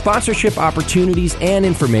 For sponsorship opportunities and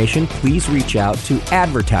information, please reach out to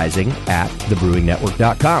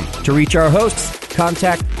advertising@thebrewingnetwork.com. To reach our hosts,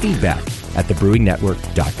 contact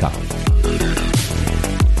feedback@thebrewingnetwork.com.